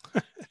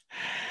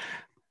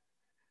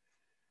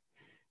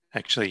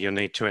actually you'll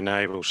need to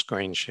enable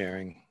screen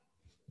sharing.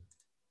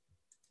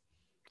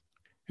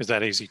 Is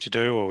that easy to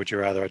do, or would you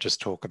rather I just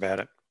talk about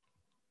it?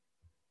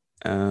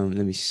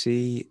 Let me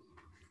see.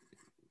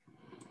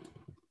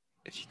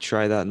 If you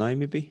try that now,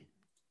 maybe.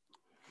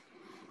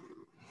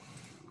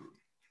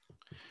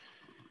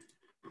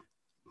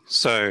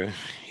 So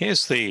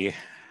here's the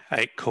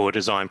 8 core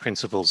design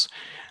principles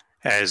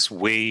as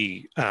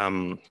we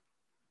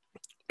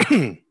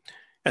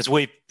as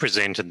we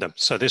presented them.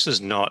 So this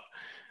is not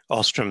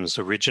Ostrom's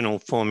original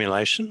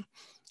formulation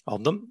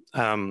of them.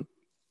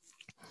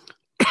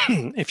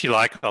 If you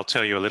like, I'll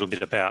tell you a little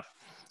bit about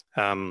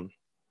some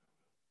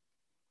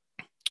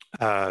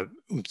of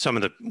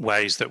the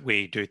ways that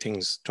we do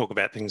things, talk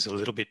about things a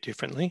little bit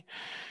differently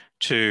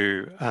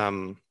to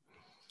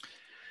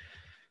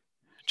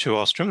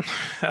Ostrom.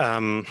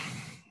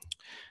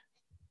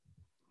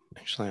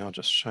 Actually, I'll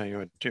just show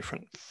you a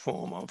different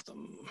form of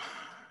them.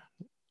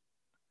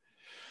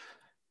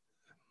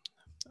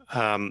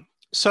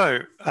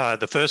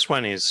 The first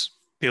one is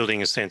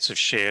building a sense of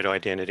shared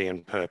identity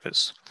and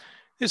purpose.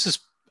 This is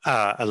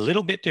a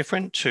little bit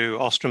different to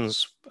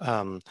Ostrom's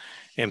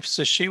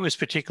emphasis. She was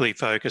particularly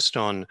focused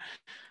on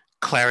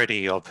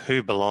clarity of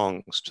who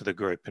belongs to the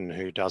group and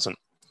who doesn't.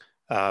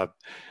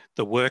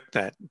 The work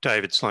that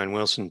David Sloan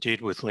Wilson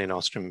did with Lynn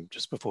Ostrom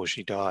just before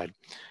she died,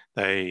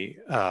 they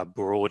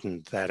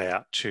broadened that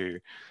out to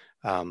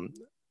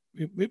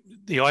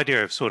the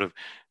idea of sort of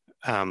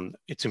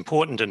it's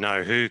important to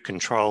know who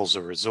controls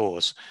a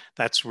resource.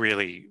 That's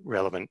really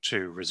relevant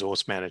to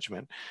resource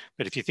management.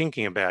 But if you're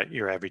thinking about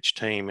your average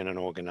team in an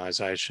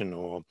organisation,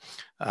 or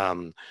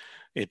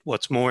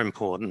what's more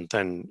important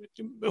than,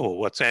 or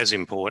what's as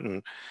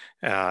important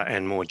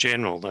and more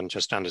general than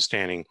just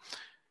understanding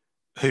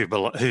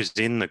who's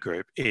in the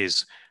group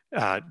is,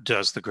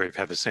 does the group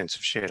have a sense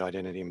of shared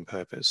identity and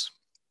purpose?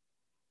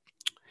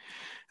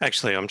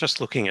 Actually, I'm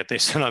just looking at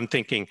this and I'm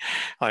thinking,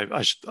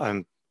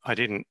 I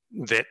didn't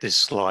vet this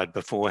slide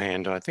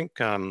beforehand. I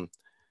think I'm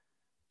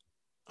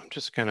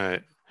just going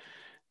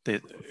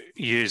to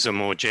use a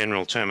more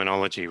general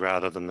terminology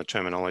rather than the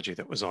terminology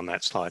that was on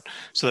that slide.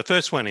 So the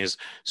first one is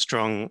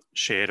strong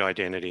shared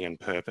identity and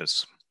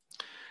purpose.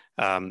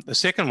 The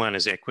second one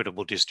is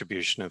equitable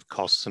distribution of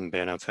costs and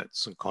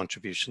benefits, and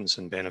contributions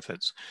and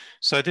benefits.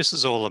 So this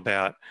is all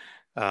about,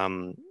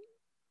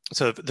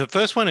 so the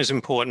first one is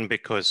important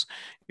because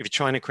if you're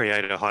trying to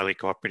create a highly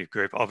cooperative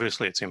group,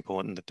 obviously it's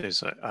important that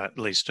there's at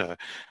least a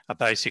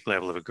basic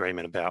level of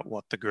agreement about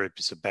what the group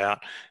is about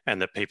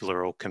and that people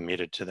are all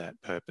committed to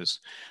that purpose.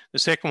 The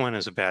second one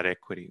is about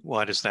equity.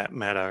 Why does that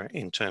matter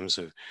in terms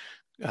of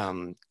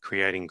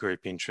creating group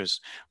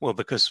interest? Well,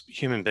 because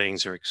human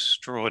beings are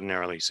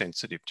extraordinarily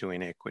sensitive to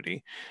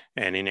inequity,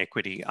 and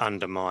inequity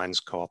undermines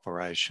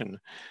cooperation.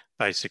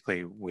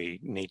 Basically, we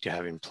need to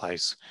have in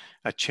place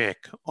a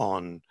check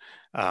on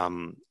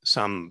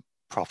some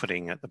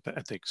profiting at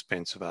the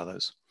expense of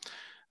others.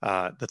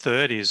 The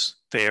third is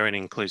fair and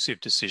inclusive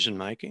decision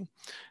making.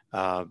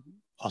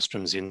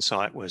 Ostrom's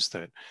insight was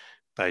that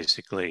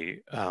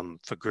basically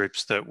for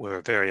groups that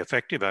were very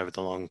effective over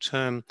the long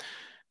term,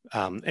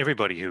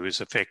 everybody who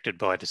was affected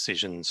by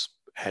decisions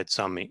had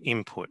some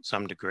input,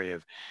 some degree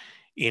of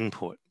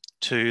input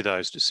to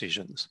those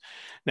decisions.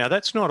 Now,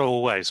 that's not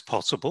always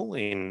possible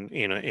in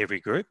every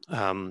group.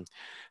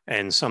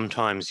 And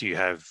sometimes you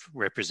have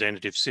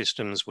representative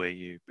systems where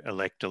you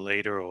elect a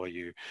leader or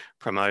you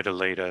promote a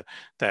leader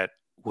that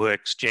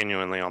works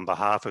genuinely on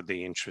behalf of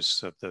the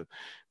interests of the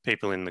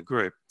people in the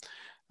group.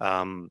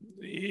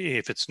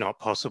 If it's not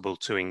possible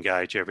to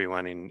engage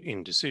everyone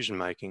in decision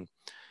making.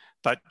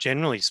 But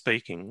generally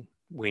speaking,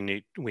 we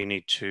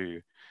need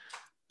to,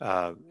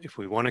 if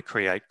we want to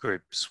create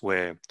groups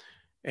where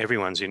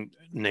everyone's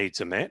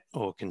needs are met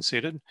or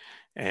considered,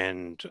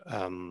 and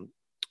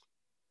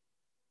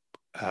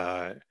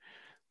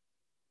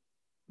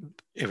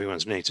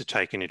everyone's needs are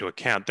taken into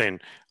account, then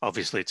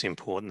obviously it's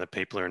important that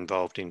people are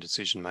involved in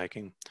decision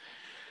making.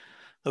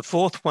 The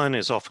fourth one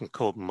is often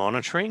called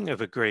monitoring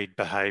of agreed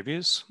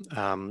behaviours.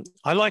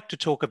 I like to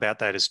talk about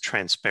that as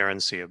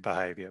transparency of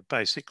behaviour,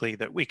 basically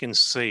that we can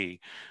see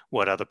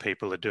what other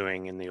people are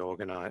doing in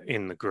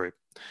the group.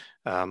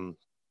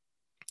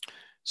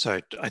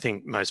 So I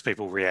think most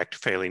people react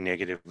fairly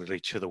negatively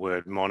to the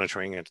word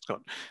monitoring. It's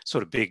got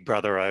sort of big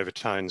brother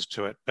overtones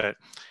to it, but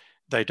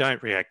they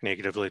don't react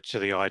negatively to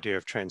the idea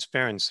of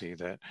transparency,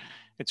 that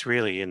it's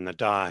really in the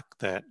dark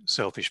that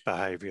selfish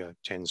behaviour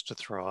tends to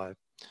thrive.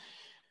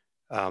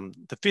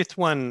 The fifth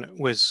one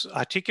was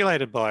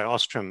articulated by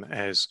Ostrom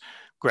as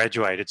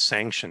graduated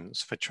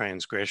sanctions for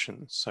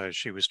transgressions. So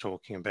she was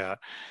talking about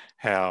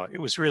how it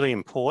was really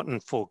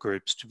important for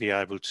groups to be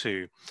able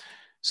to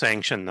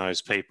sanction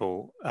those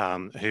people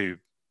who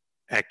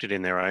acted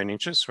in their own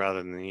interests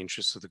rather than the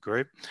interests of the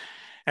group,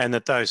 and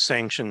that those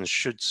sanctions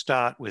should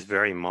start with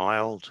very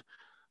mild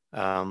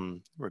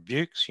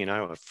rebukes, you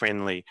know, a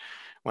friendly.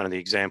 One of the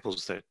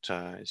examples that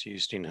is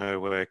used in her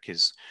work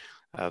is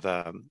of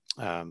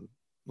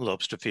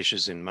lobster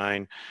fishers in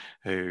Maine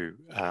who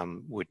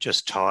would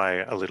just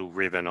tie a little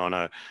ribbon on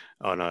a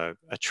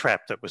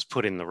trap that was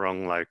put in the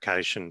wrong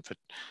location for,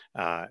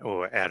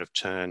 or out of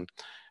turn,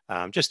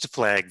 just to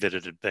flag that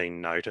it had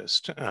been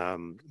noticed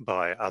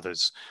by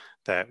others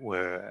that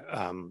were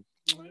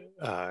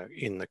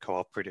in the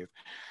cooperative.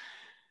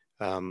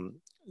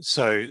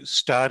 So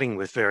starting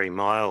with very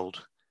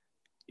mild,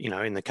 you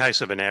know, in the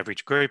case of an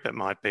average group, it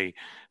might be,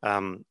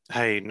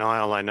 hey,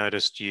 Niall, I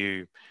noticed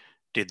you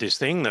did this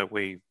thing that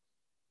it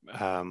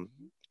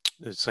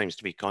seems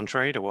to be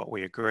contrary to what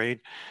we agreed.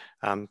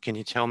 Can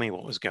you tell me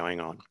what was going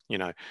on? You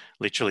know,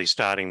 literally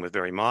starting with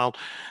very mild,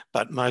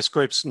 but most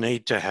groups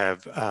need to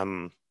have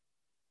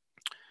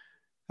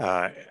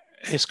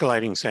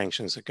escalating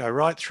sanctions that go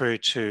right through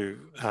to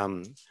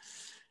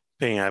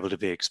being able to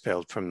be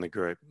expelled from the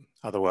group.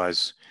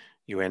 Otherwise,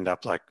 you end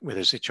up like with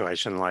a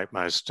situation like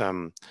most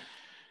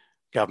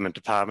government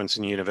departments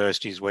and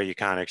universities where you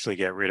can't actually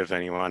get rid of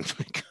anyone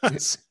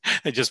because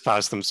they just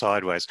pass them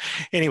sideways.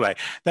 Anyway,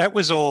 that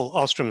was all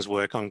Ostrom's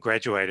work on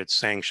graduated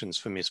sanctions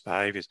for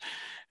misbehaviours.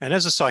 And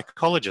as a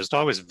psychologist,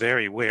 I was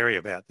very wary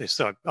about this.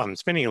 So I'm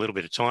spending a little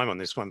bit of time on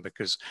this one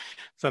because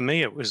for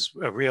me, it was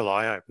a real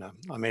eye-opener.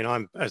 I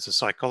mean, as a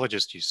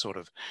psychologist, you sort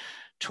of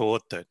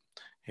taught that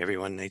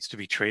everyone needs to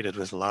be treated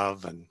with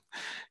love and,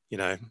 you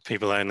know,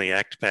 people only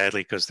act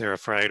badly because they're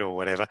afraid or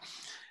whatever.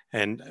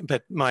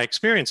 But my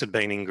experience had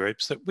been in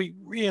groups that we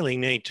really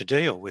need to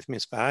deal with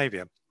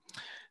misbehaviour.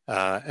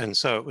 And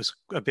so it was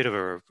a bit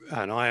of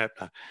an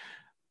eye-opener.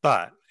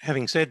 But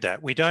having said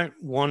that, we don't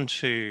want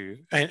to,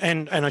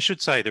 and I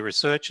should say the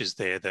research is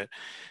there that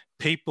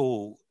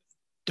people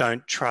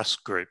don't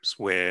trust groups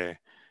where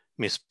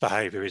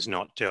misbehaviour is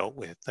not dealt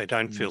with. They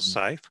don't feel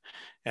safe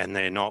and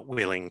they're not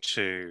willing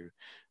to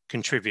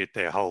contribute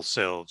their whole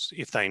selves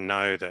if they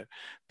know that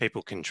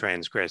people can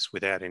transgress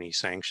without any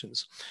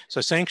sanctions.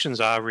 So sanctions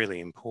are really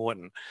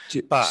important.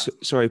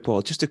 Sorry,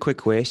 Paul, just a quick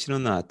question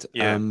on that.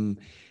 Yeah.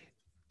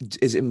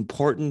 Is it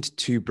important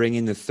to bring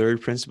in the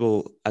third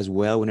principle as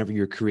well whenever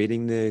you're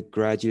creating the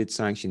graduate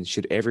sanctions?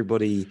 Should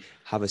everybody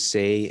have a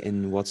say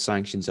in what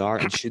sanctions are,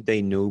 and should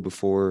they know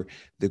before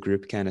the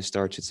group kind of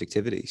starts its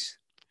activities?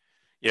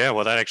 Yeah,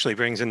 well, that actually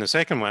brings in the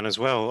second one as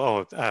well,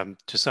 or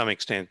to some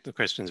extent, the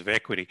questions of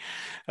equity.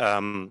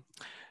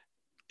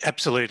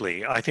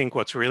 Absolutely. I think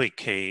what's really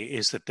key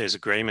is that there's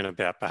agreement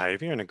about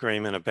behaviour and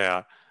agreement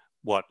about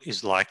what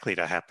is likely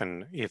to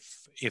happen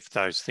if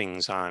those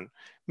things aren't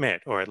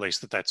met, or at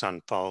least that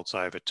unfolds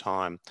over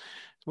time.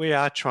 We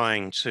are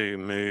trying to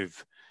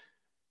move,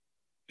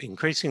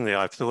 increasingly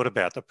I've thought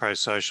about the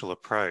prosocial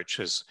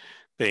approach as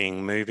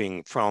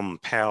moving from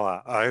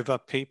power over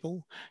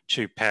people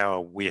to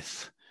power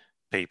with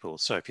people.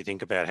 So if you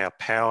think about how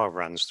power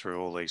runs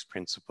through all these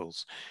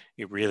principles,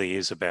 it really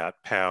is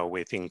about power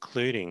with,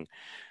 including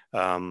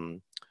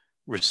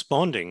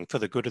responding for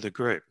the good of the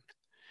group.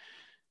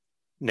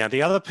 Now,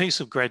 the other piece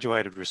of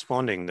graduated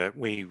responding that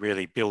we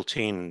really built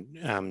in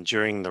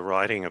during the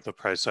writing of the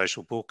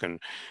Prosocial book, and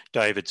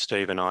David,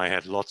 Steve and I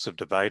had lots of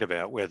debate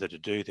about whether to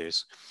do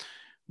this,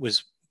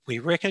 was we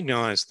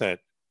recognised that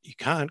you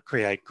can't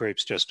create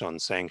groups just on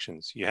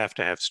sanctions. You have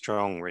to have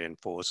strong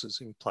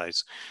reinforcers in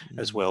place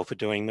as well for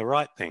doing the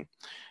right thing.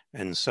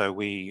 And so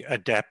we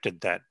adapted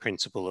that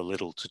principle a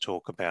little to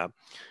talk about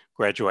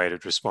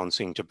graduated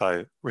responding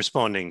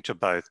to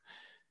both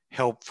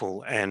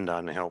helpful and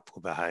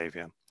unhelpful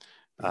behaviour.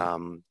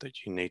 That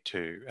you need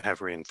to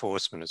have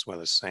reinforcement as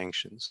well as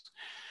sanctions.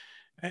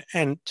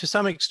 And to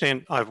some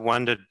extent, I've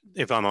wondered,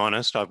 if I'm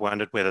honest, I've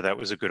wondered whether that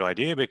was a good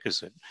idea,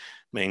 because it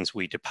means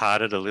we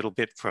departed a little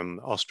bit from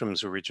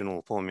Ostrom's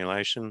original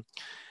formulation,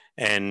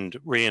 and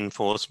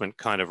reinforcement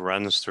kind of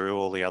runs through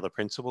all the other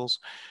principles.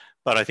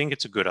 But I think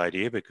it's a good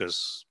idea,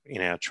 because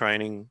in our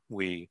training,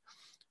 we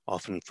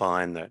often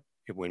find that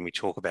when we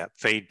talk about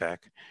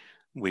feedback,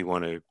 we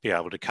want to be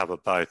able to cover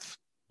both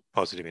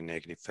positive and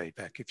negative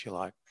feedback, if you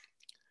like.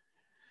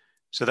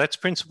 So that's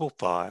principle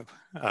 5.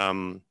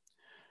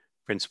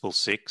 Principle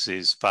 6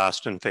 is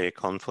fast and fair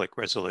conflict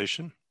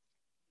resolution.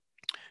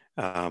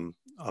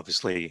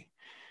 Obviously,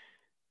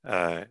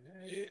 to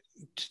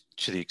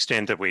the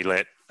extent that we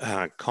let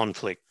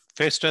conflict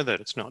fester,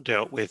 that it's not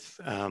dealt with,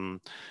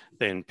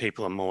 then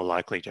people are more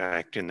likely to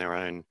act in their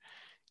own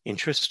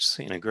interests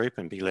in a group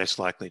and be less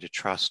likely to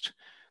trust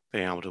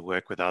being able to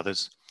work with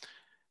others.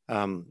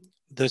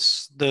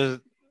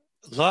 The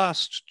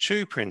last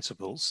 2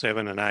 principles,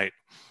 7 and 8,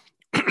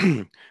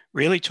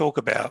 really talk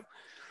about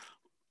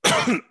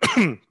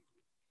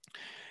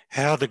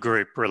how the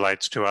group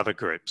relates to other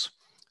groups.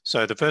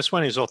 So the first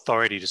one is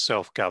authority to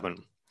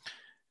self-govern.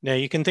 Now,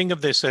 you can think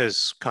of this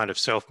as kind of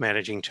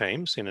self-managing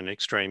teams in an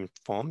extreme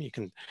form.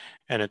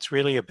 And it's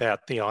really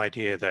about the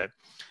idea that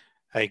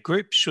a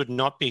group should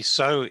not be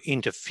so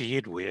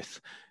interfered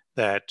with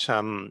that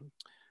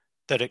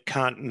that it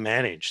can't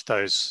manage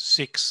those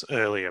 6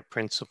 earlier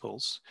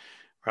principles,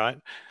 right?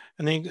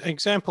 And the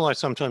example I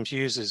sometimes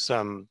use is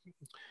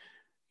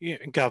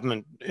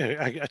government,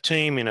 a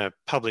team in a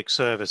public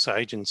service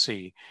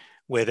agency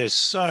where there's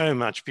so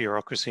much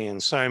bureaucracy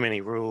and so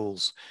many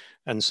rules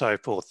and so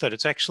forth that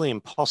it's actually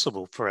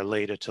impossible for a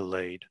leader to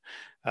lead.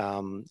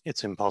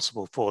 It's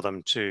impossible for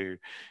them to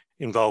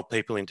involve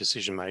people in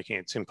decision making.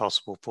 It's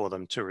impossible for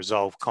them to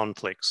resolve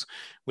conflicts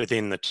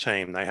within the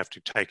team. They have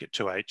to take it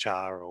to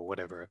HR or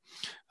whatever.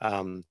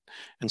 And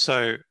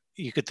so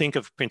you could think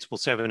of Principle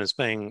 7 as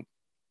being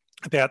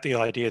about the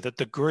idea that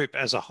the group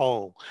as a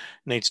whole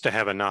needs to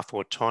have enough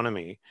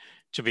autonomy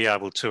to be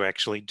able to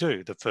actually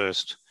do the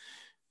first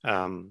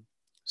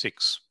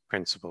 6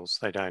 principles.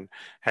 They don't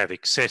have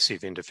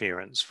excessive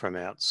interference from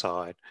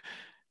outside.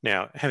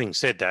 Now, having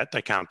said that,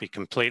 they can't be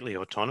completely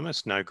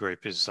autonomous. No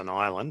group is an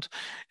island,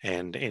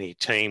 and any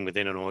team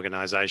within an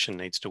organisation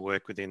needs to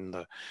work within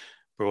the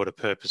broader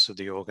purpose of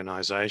the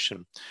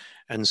organisation.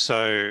 And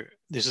so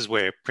this is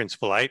where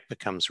Principle 8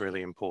 becomes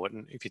really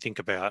important. If you think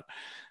about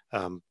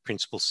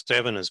Principle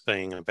 7 as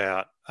being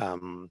about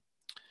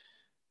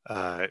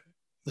the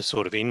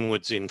sort of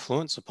inwards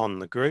influence upon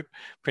the group,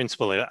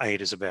 Principle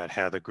 8 is about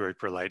how the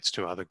group relates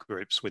to other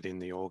groups within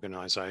the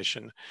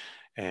organisation.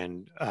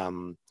 And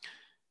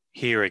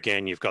here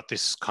again, you've got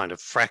this kind of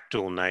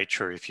fractal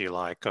nature, if you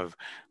like, of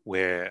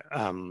where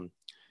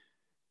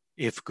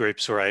if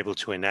groups are able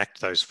to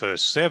enact those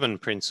first 7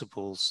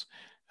 principles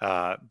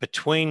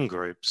between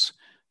groups,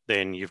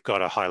 then you've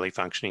got a highly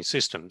functioning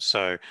system.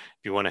 So if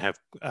you want to have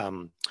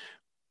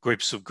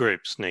groups of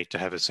groups need to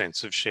have a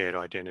sense of shared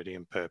identity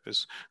and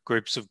purpose.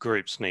 Groups of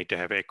groups need to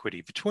have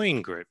equity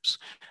between groups.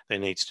 There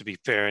needs to be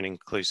fair and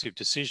inclusive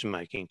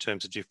decision-making in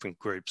terms of different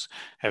groups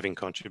having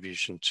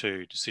contribution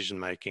to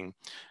decision-making.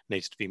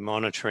 Needs to be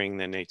monitoring.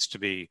 There needs to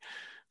be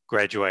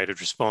graduated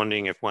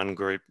responding. If one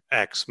group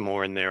acts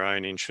more in their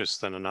own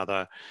interest than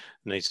another,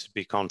 there needs to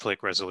be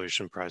conflict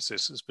resolution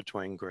processes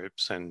between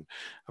groups and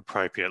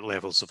appropriate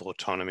levels of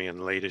autonomy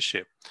and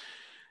leadership.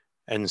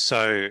 And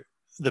so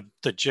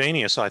the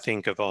genius, I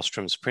think, of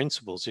Ostrom's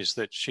principles is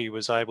that she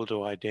was able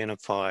to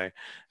identify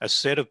a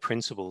set of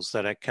principles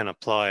that can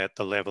apply at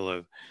the level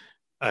of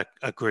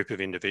a group of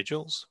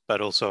individuals,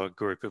 but also a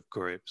group of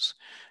groups.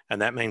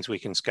 And that means we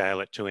can scale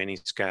it to any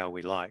scale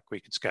we like. We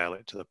could scale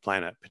it to the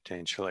planet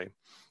potentially.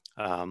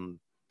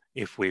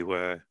 If we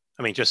were,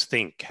 I mean, just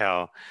think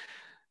how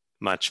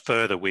much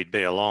further we'd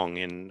be along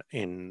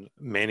in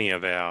many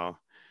of our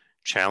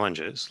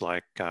challenges,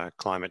 like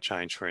climate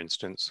change, for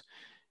instance,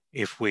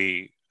 if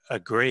we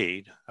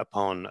agreed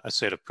upon a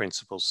set of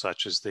principles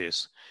such as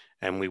this,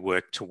 and we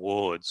worked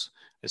towards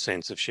a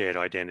sense of shared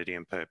identity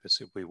and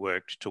purpose, if we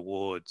worked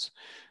towards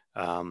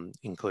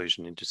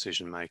inclusion in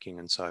decision making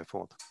and so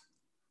forth.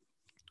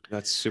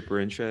 That's super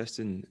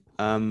interesting.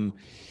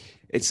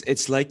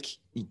 It's like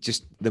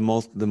just the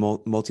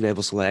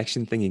multi-level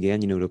selection thing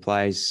again. You know, it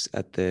applies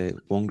at the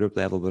one group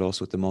level, but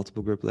also at the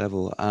multiple group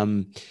level.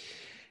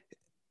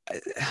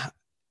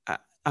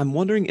 I'm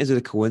wondering, is it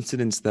a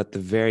coincidence that the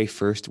very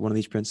first one of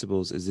these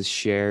principles is the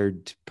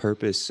shared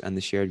purpose and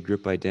the shared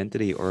group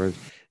identity, or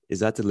Is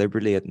that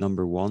deliberately at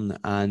number one?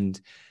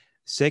 And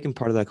second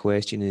part of that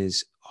question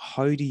is,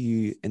 how do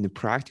you, in the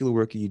practical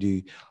work you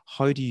do,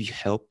 how do you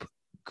help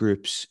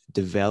groups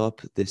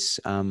develop this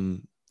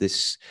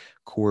this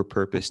core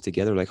purpose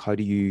together? Like, how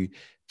do you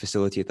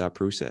facilitate that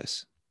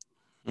process?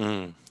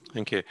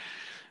 Thank you.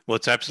 Well,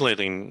 it's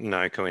absolutely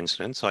no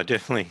coincidence. I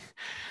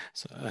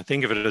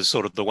think of it as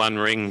sort of the one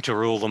ring to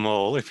rule them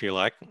all, if you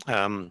like.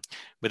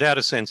 Without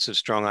a sense of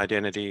strong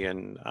identity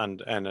and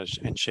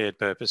shared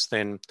purpose,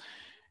 then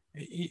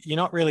you're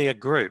not really a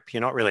group.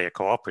 You're not really a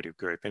cooperative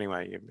group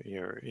anyway.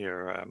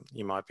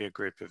 You might be a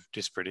group of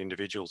disparate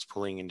individuals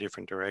pulling in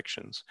different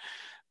directions,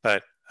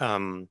 but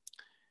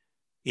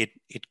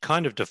it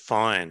kind of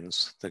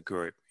defines the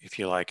group, if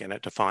you like, and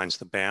it defines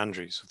the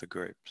boundaries of the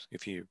group.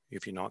 If you're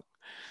not,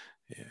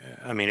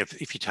 I mean,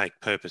 if you take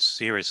purpose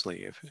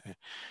seriously,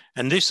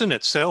 and this in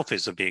itself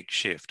is a big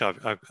shift.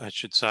 I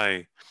should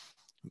say,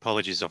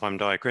 apologies if I'm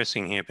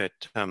digressing here, but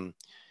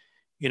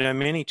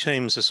many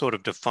teams are sort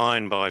of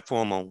defined by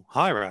formal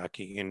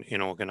hierarchy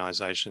in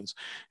organizations,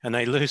 and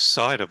they lose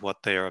sight of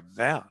what they're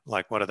about.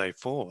 Like, what are they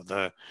for?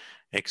 The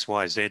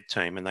XYZ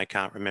team, and they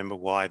can't remember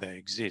why they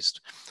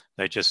exist.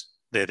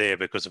 They're there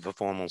because of a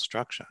formal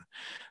structure.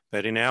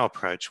 But in our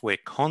approach, we're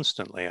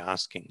constantly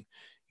asking,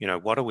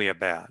 what are we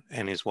about?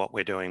 And is what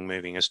we're doing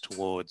moving us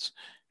towards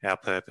our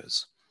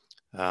purpose?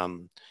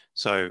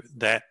 So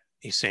that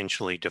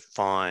essentially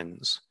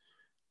defines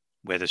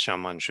whether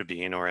someone should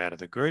be in or out of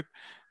the group.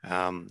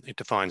 It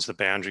defines the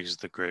boundaries of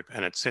the group,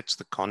 and it sets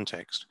the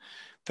context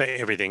for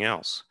everything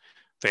else.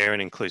 Fair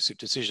and inclusive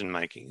decision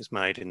making is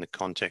made in the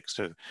context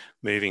of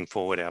moving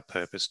forward our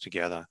purpose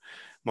together.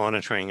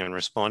 Monitoring and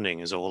responding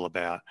is all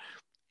about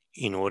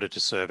in order to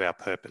serve our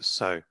purpose.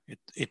 So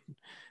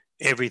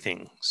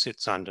everything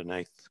sits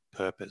underneath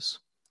purpose.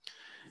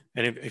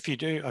 And if you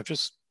do, I've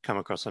just come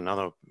across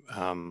another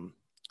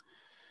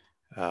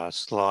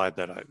slide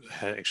that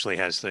actually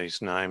has these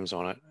names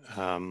on it.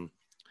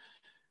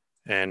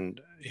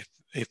 And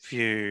if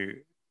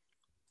you,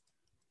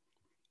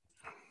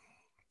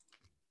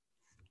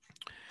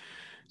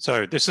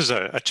 so this is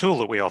a tool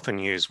that we often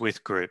use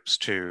with groups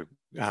to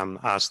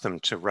ask them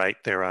to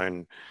rate their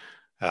own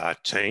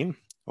team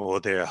or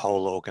their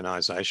whole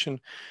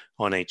organization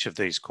on each of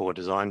these core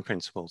design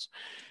principles.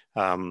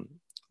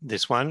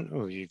 This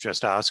one you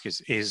just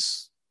asked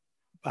is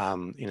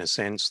in a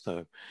sense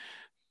the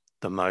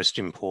most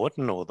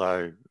important,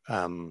 although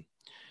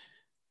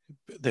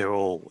they're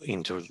all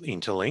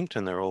interlinked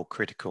and they're all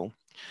critical.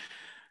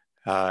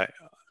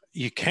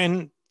 You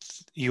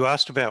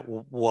asked about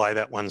why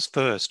that one's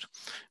first.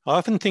 I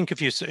often think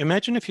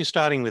imagine if you're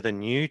starting with a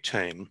new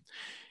team,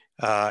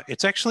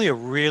 it's actually a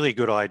really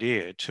good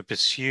idea to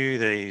pursue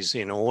these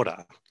in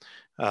order.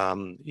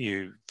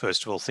 You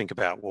first of all think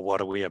about, well,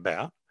 what are we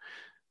about?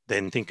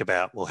 Then think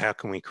about, well, how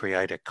can we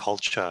create a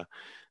culture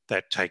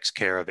that takes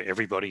care of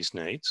everybody's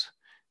needs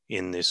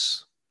in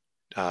this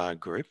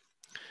group?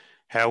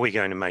 How are we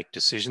going to make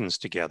decisions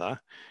together?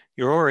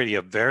 You're already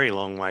a very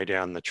long way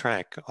down the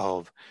track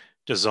of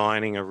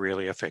designing a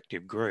really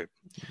effective group.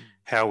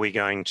 How are we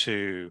going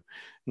to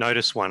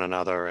notice one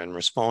another and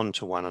respond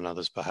to one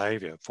another's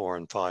behaviour? 4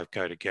 and 5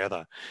 go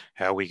together.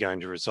 How are we going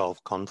to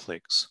resolve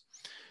conflicts?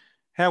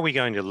 How are we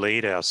going to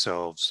lead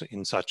ourselves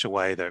in such a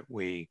way that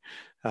we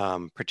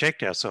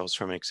protect ourselves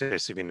from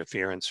excessive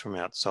interference from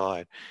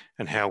outside?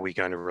 And how are we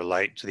going to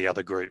relate to the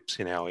other groups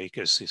in our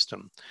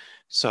ecosystem?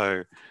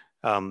 So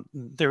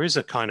there is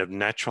a kind of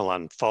natural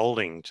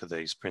unfolding to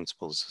these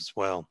principles as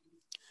well.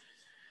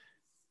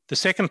 The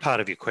second part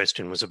of your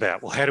question was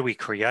about, well, how do we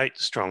create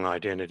strong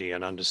identity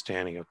and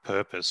understanding of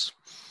purpose?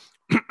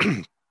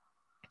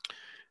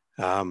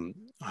 I'm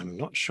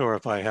not sure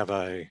if I have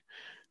a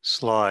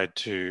slide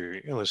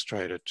to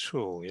illustrate a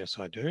tool. Yes,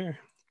 I do.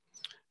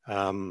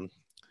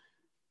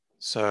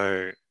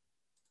 So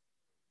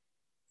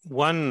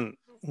one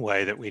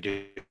way that we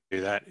do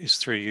that is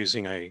through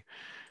using a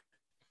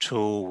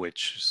tool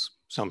which is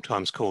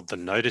sometimes called the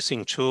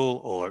noticing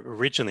tool, or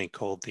originally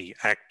called the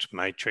ACT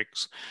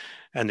matrix.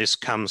 And this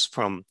comes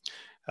from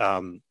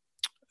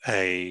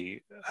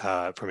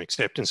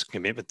acceptance and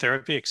commitment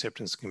therapy,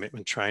 acceptance and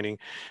commitment training,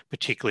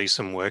 particularly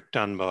some work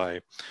done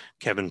by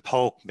Kevin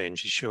Polk,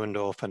 Benji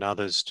Schuendorf, and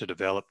others to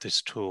develop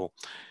this tool.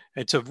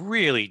 It's a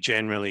really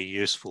generally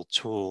useful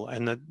tool.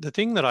 And the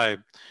thing that I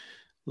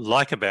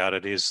like about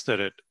it is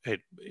that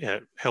it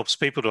helps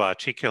people to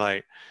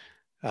articulate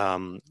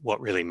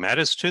what really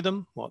matters to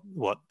them,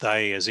 what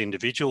they as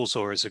individuals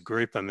or as a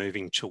group are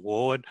moving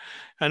toward,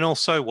 and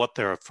also what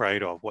they're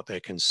afraid of, what they're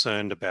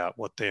concerned about,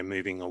 what they're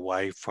moving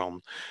away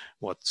from,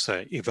 what's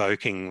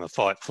evoking the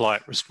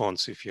fight-flight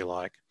response, if you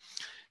like.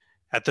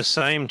 At the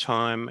same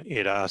time,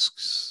 it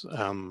asks,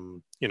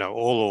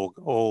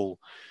 all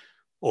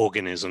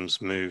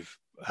organisms move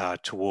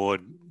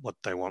toward what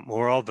they want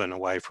more of and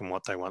away from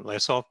what they want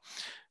less of,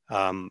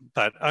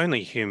 but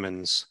only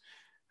humans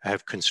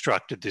have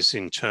constructed this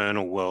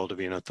internal world of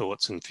inner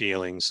thoughts and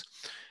feelings.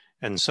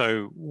 And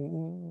so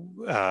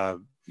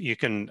you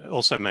can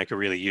also make a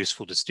really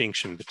useful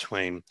distinction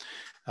between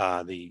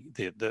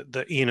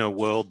the inner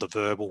world, the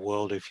verbal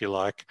world, if you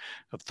like,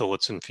 of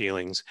thoughts and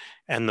feelings,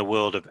 and the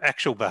world of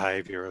actual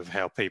behaviour of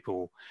how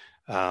people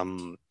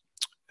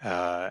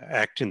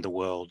act in the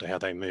world, how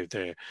they move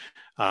their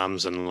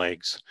arms and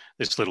legs.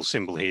 This little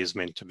symbol here is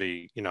meant to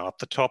be, up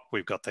the top,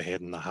 we've got the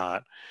head and the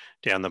heart.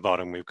 Down the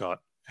bottom, we've got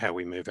how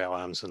we move our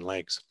arms and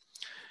legs.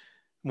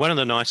 One of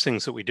the nice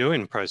things that we do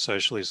in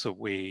Prosocial is that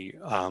we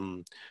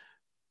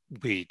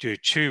do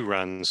 2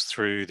 runs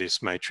through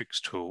this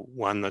matrix tool,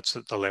 one that's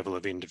at the level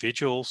of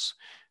individuals,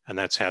 and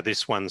that's how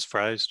this one's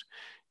phrased.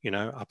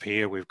 Up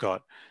here we've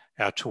got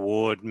our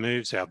toward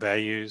moves, our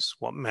values,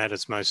 what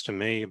matters most to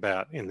me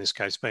about, in this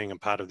case, being a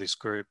part of this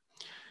group.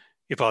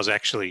 If I was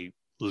actually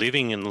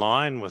living in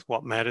line with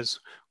what matters,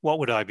 what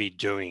would I be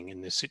doing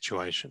in this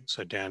situation?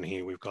 So down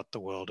here, we've got the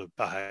world of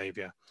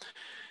behavior.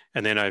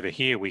 And then over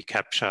here, we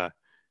capture,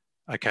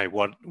 okay,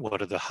 what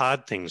are the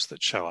hard things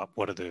that show up?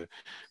 What are the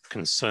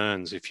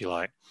concerns, if you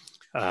like?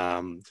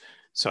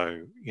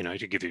 So,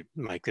 to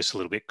make this a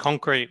little bit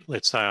concrete,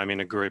 let's say I'm in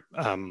a group,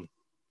 one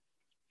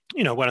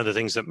of the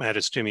things that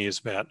matters to me is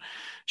about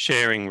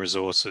sharing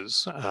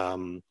resources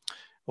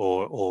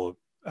or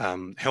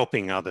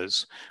helping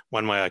others.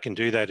 One way I can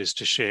do that is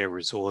to share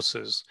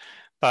resources,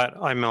 but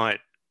I might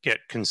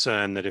get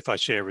concerned that if I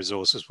share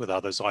resources with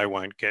others, I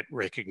won't get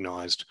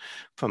recognised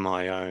for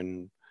my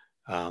own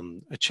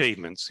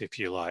achievements, if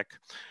you like,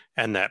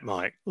 and that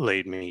might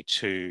lead me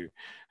to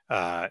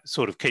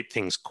sort of keep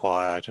things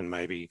quiet and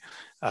maybe,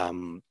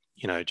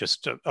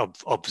 just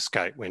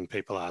obfuscate when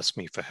people ask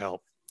me for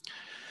help.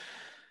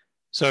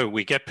 So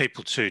we get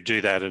people to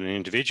do that at an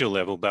individual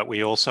level, but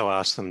we also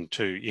ask them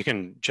to, you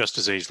can just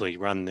as easily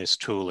run this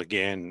tool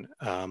again,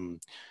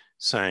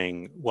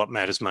 saying what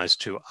matters most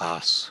to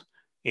us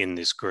in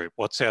this group.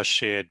 What's our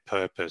shared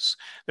purpose?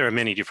 There are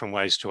many different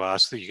ways to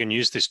ask that. You can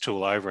use this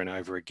tool over and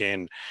over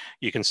again.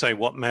 You can say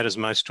what matters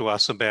most to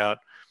us about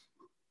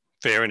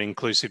fair and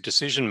inclusive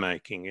decision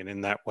making. And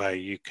in that way,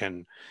 you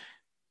can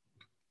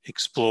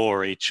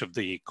explore each of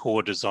the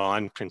core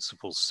design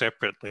principles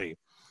separately.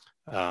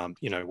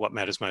 What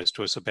matters most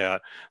to us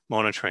about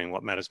monitoring,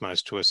 what matters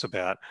most to us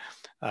about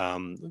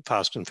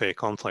fast and fair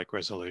conflict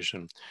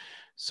resolution.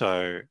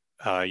 So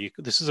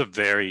this is a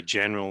very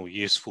general,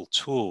 useful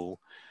tool.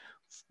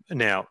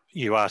 Now,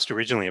 you asked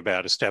originally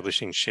about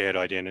establishing shared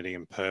identity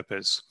and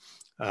purpose.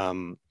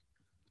 There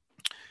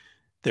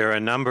are a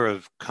number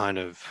of kind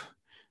of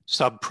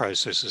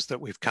sub-processes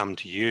that we've come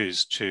to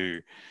use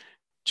to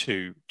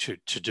do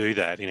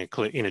that.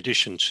 In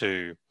addition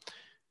to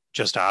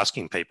just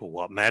asking people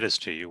what matters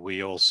to you,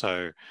 we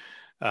also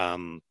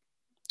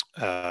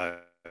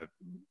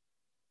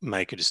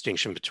make a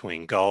distinction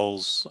between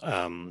goals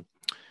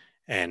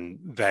and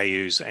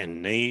values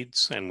and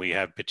needs, and we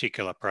have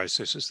particular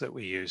processes that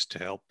we use to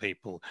help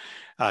people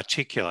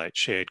articulate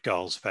shared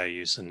goals,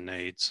 values and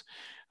needs.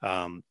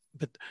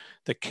 But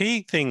the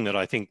key thing that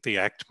I think the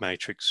ACT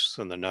matrix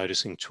and the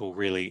noticing tool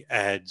really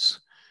adds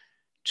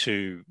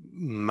to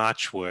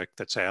much work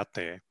that's out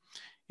there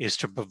is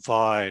to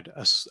provide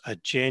a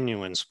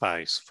genuine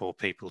space for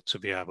people to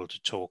be able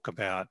to talk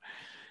about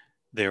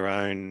their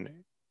own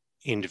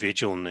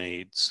individual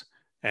needs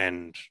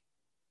and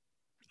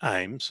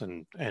aims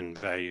and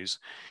values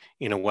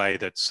in a way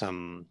that's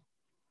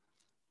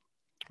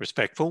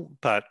respectful,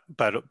 but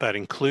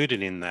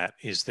included in that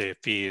is their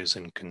fears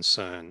and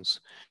concerns.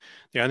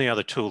 The only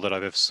other tool that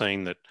I've ever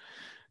seen that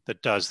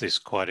does this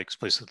quite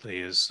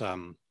explicitly is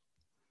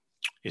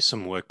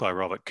some work by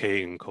Robert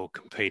Keegan called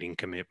Competing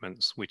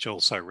Commitments, which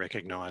also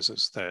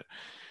recognises that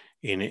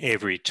in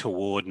every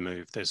toward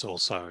move, there's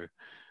also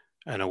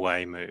an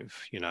away move,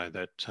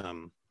 that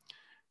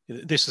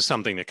this is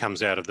something that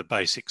comes out of the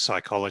basic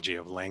psychology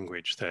of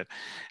language, that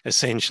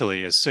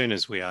essentially as soon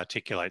as we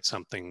articulate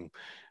something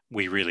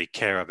we really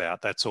care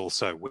about, that's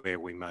also where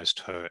we most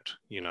hurt.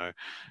 Yeah.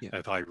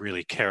 If I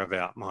really care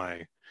about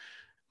my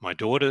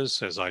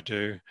daughters, as I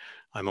do,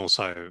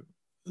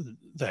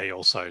 they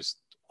also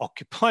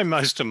occupy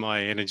most of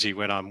my energy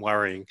when I'm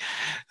worrying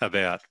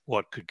about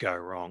what could go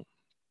wrong.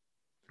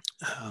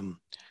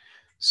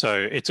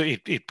 So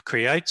it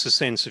creates a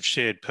sense of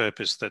shared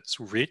purpose that's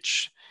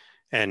rich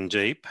and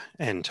deep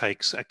and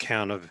takes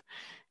account of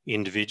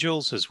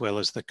individuals as well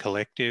as the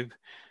collective,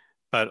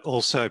 but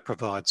also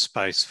provides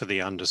space for the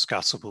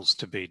undiscussables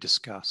to be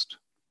discussed.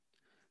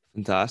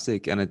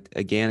 Fantastic. And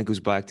it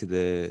goes back to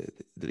the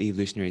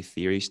evolutionary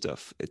theory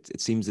stuff. It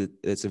seems that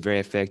it's a very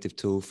effective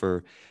tool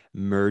for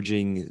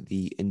merging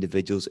the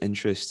individual's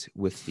interest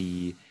with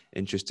the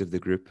interest of the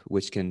group,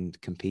 which can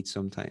compete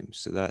sometimes.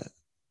 So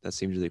that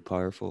seems really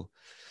powerful.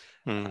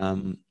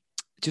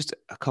 Just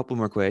a couple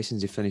more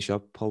questions to finish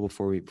up, Paul,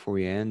 before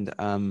we end.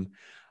 I'm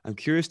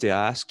curious to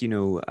ask,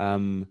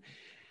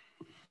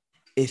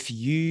 if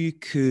you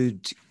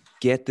could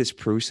get this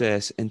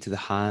process into the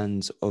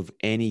hands of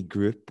any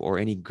group or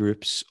any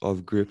groups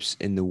of groups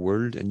in the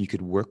world, and you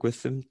could work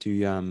with them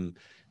to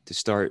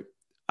start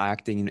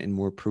acting in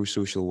more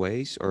pro-social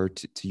ways, or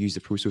to use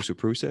the pro-social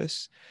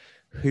process,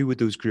 who would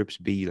those groups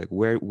be? Like,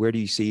 where do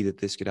you see that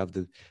this could have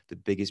the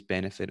biggest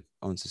benefit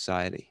on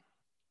society?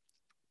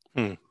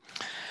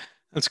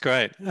 That's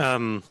great.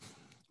 Well,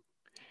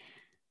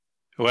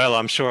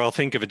 I'm sure I'll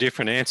think of a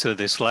different answer to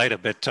this later,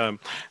 but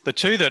the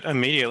two that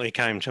immediately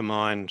came to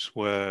mind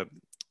were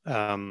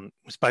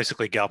was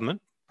basically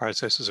government,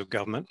 processes of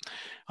government.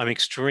 I'm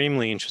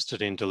extremely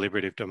interested in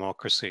deliberative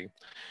democracy,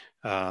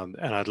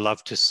 and I'd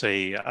love to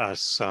see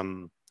us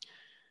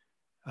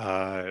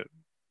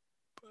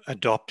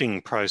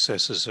adopting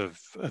processes of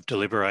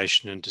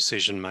deliberation and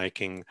decision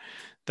making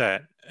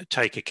that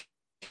take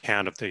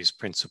account of these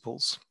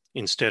principles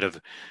instead of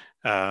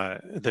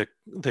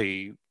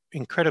the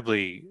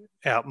incredibly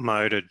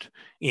outmoded,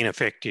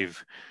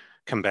 ineffective,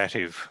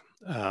 combative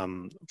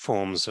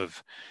forms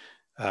of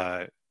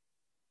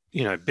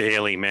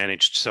barely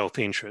managed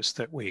self-interest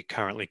that we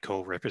currently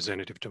call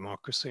representative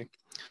democracy.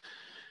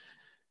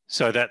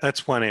 So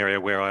that's one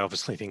area where I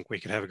obviously think we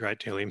could have a great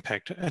deal of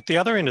impact. At the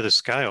other end of the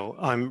scale,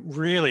 I'm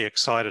really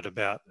excited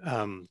about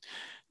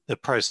the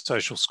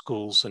Prosocial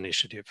Schools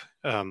initiative.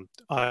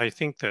 I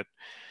think that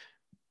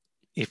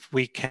if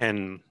we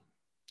can,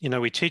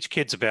 we teach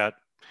kids about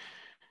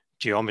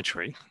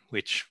geometry,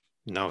 which,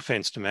 no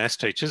offense to maths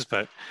teachers,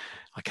 but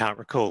I can't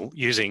recall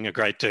using a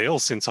great deal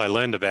since I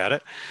learned about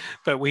it.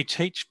 But we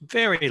teach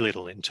very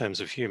little in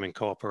terms of human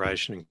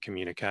cooperation and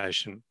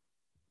communication,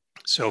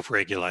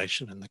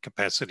 self-regulation, and the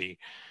capacity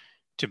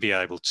to be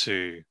able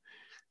to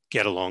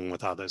get along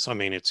with others. I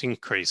mean, it's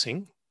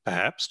increasing,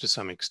 perhaps, to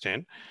some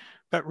extent,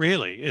 but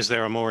really, is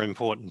there a more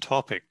important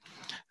topic?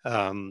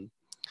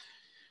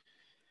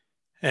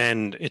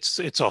 And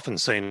it's often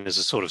seen as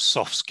a sort of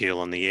soft skill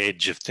on the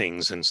edge of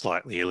things and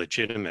slightly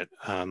illegitimate.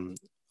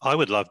 I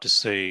would love to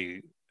see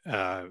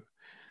the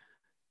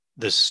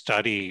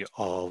study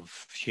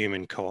of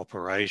human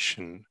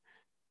cooperation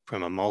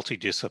from a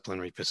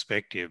multidisciplinary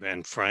perspective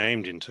and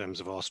framed in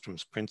terms of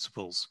Ostrom's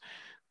principles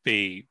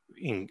be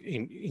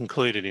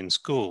included in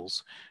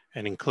schools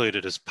and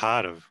included as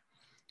part of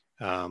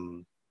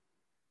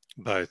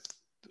both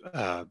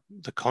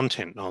the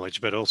content knowledge,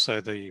 but also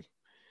the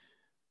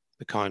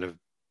kind of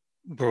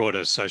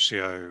broader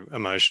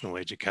socio-emotional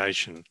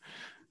education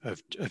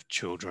of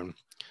children.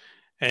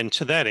 And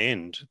to that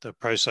end, the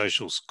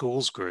Prosocial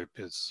Schools group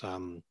is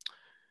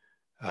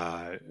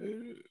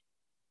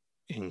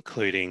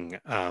including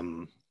a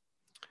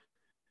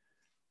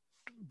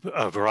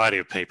variety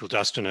of people,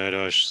 Dustin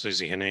Erdosh,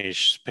 Susie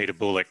Hanish, Peter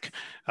Bullock,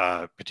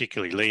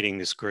 particularly leading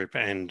this group.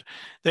 And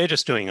they're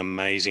just doing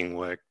amazing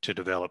work to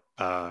develop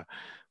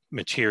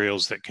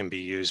materials that can be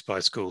used by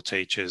school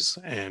teachers,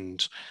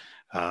 and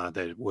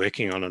they're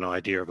working on an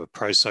idea of a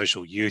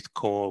prosocial youth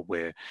corps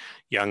where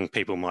young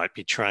people might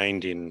be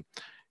trained in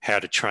how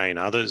to train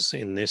others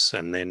in this,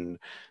 and then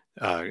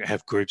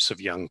have groups of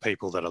young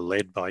people that are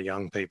led by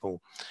young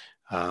people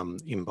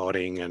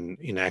embodying and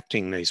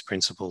enacting these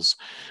principles.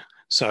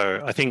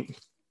 So I think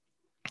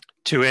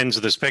two ends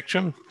of the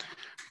spectrum,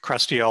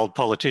 crusty old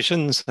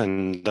politicians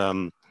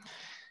and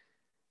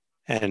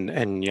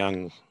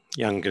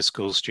younger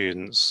school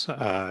students,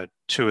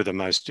 two of the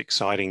most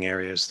exciting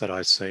areas that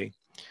I see.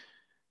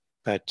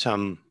 But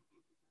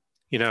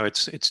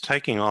it's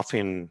taking off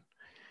in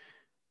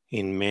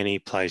many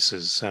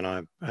places, and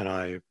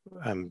I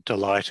am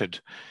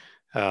delighted.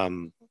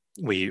 On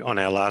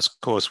our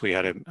last course, we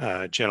had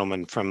a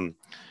gentleman from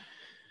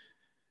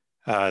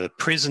the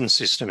prison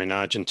system in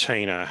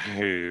Argentina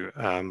who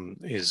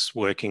is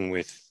working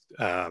with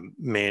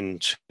men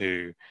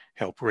to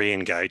help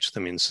re-engage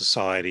them in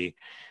society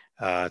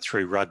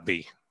through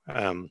rugby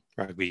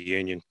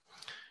union.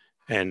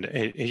 And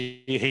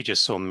he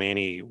just saw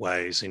many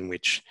ways in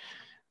which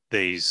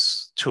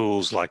these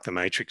tools, like the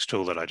matrix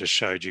tool that I just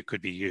showed you,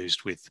 could be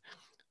used with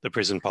the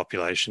prison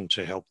population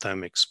to help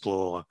them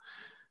explore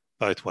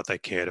both what they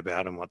cared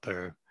about and what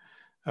they're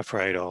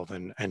afraid of,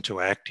 and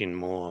to act in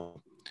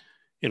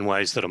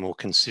ways that are more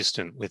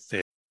consistent with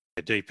their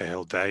deeper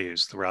held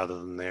values rather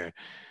than their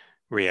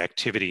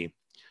reactivity.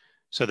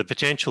 So the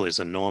potential is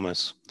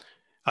enormous.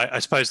 I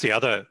suppose the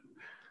other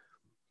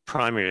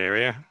primary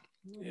area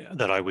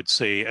that I would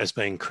see as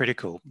being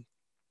critical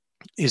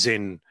is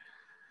in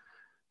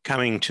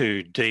coming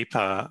to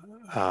deeper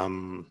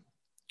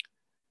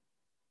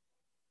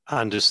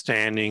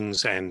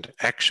understandings and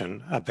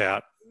action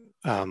about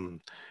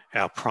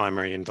our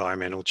primary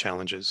environmental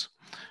challenges.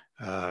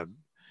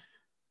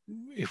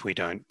 If we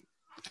don't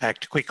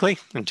act quickly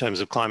in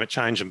terms of climate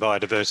change and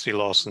biodiversity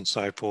loss and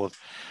so forth,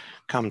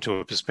 come to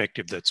a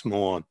perspective that's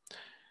more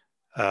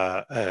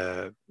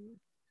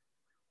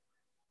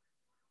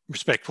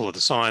respectful of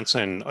the science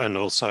and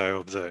also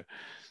of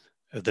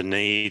the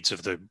needs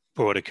of the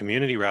broader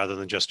community rather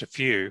than just a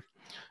few,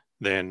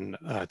 then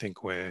I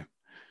think we're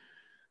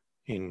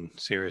in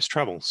serious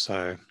trouble.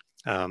 So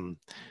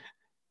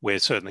we're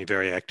certainly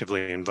very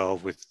actively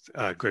involved with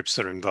groups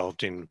that are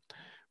involved in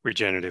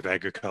regenerative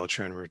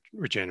agriculture and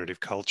regenerative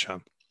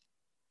culture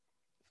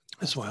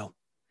as well.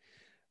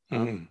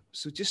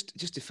 So just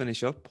to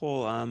finish up,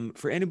 Paul,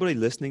 for anybody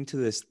listening to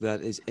this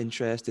that is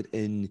interested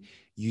in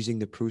using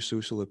the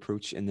prosocial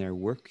approach in their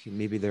work,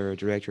 maybe they're a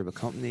director of a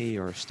company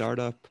or a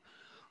startup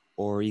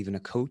or even a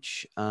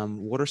coach,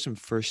 what are some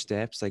first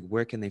steps? Like,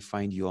 where can they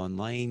find you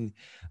online?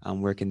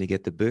 Where can they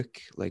get the book?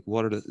 Like,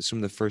 what are some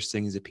of the first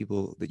things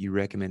that you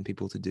recommend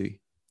people to do?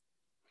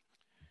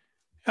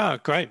 Oh,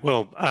 great.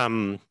 Well,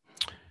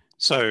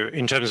 so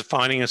in terms of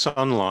finding us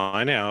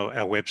online,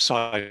 our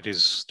website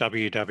is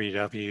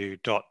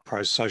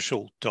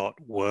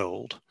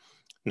www.prosocial.world.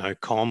 No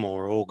com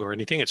or org or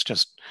anything. It's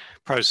just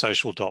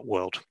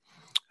prosocial.world.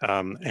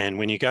 And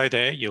when you go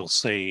there, you'll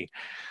see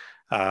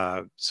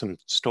some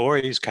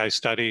stories, case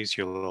studies.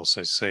 You'll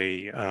also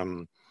see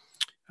some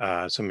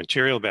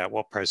material about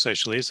what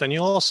prosocial is, and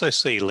you'll also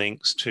see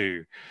links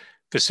to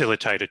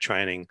facilitator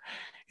training.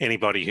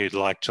 Anybody who'd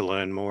like to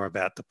learn more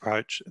about the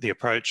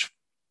approach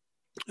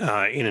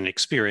in an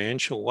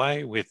experiential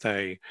way with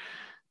a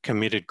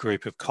committed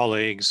group of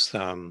colleagues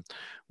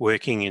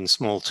working in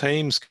small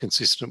teams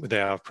consistent with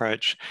our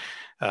approach,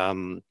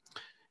 then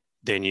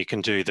you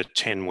can do the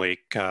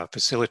 10-week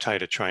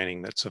facilitator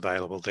training that's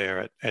available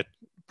there at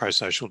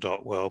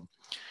prosocial.world.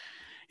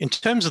 In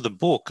terms of the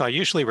book, I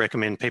usually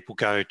recommend people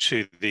go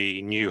to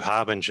the New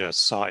Harbinger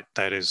site.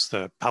 That is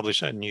the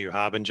publisher, New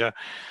Harbinger,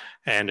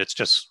 and it's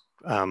just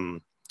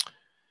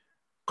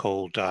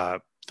called,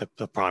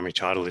 the primary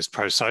title is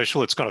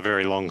Prosocial. It's got a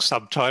very long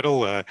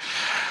subtitle,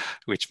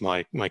 which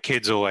my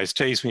kids always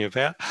tease me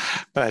about,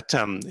 but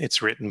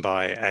it's written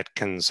by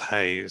Atkins,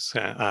 Hayes,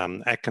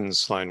 Atkins,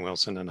 Sloan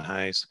Wilson and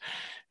Hayes.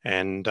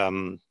 And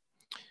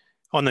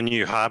on the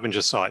New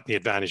Harbinger site, the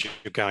advantage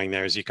of going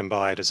there is you can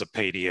buy it as a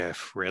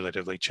PDF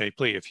relatively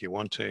cheaply if you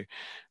want to,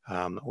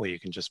 or you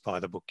can just buy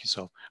the book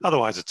yourself.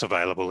 Otherwise, it's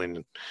available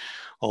in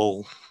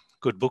all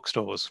good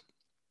bookstores.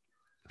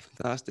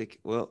 Fantastic.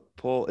 Well,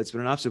 Paul, it's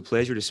been an absolute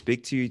pleasure to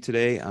speak to you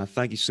today.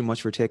 Thank you so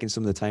much for taking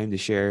some of the time to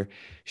share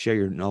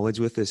your knowledge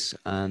with us.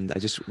 And I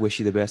just wish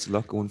you the best of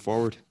luck going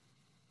forward.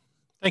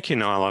 Thank you,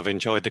 Niall. I've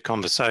enjoyed the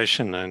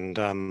conversation, and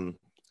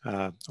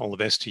all the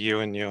best to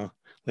you and your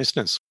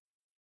listeners.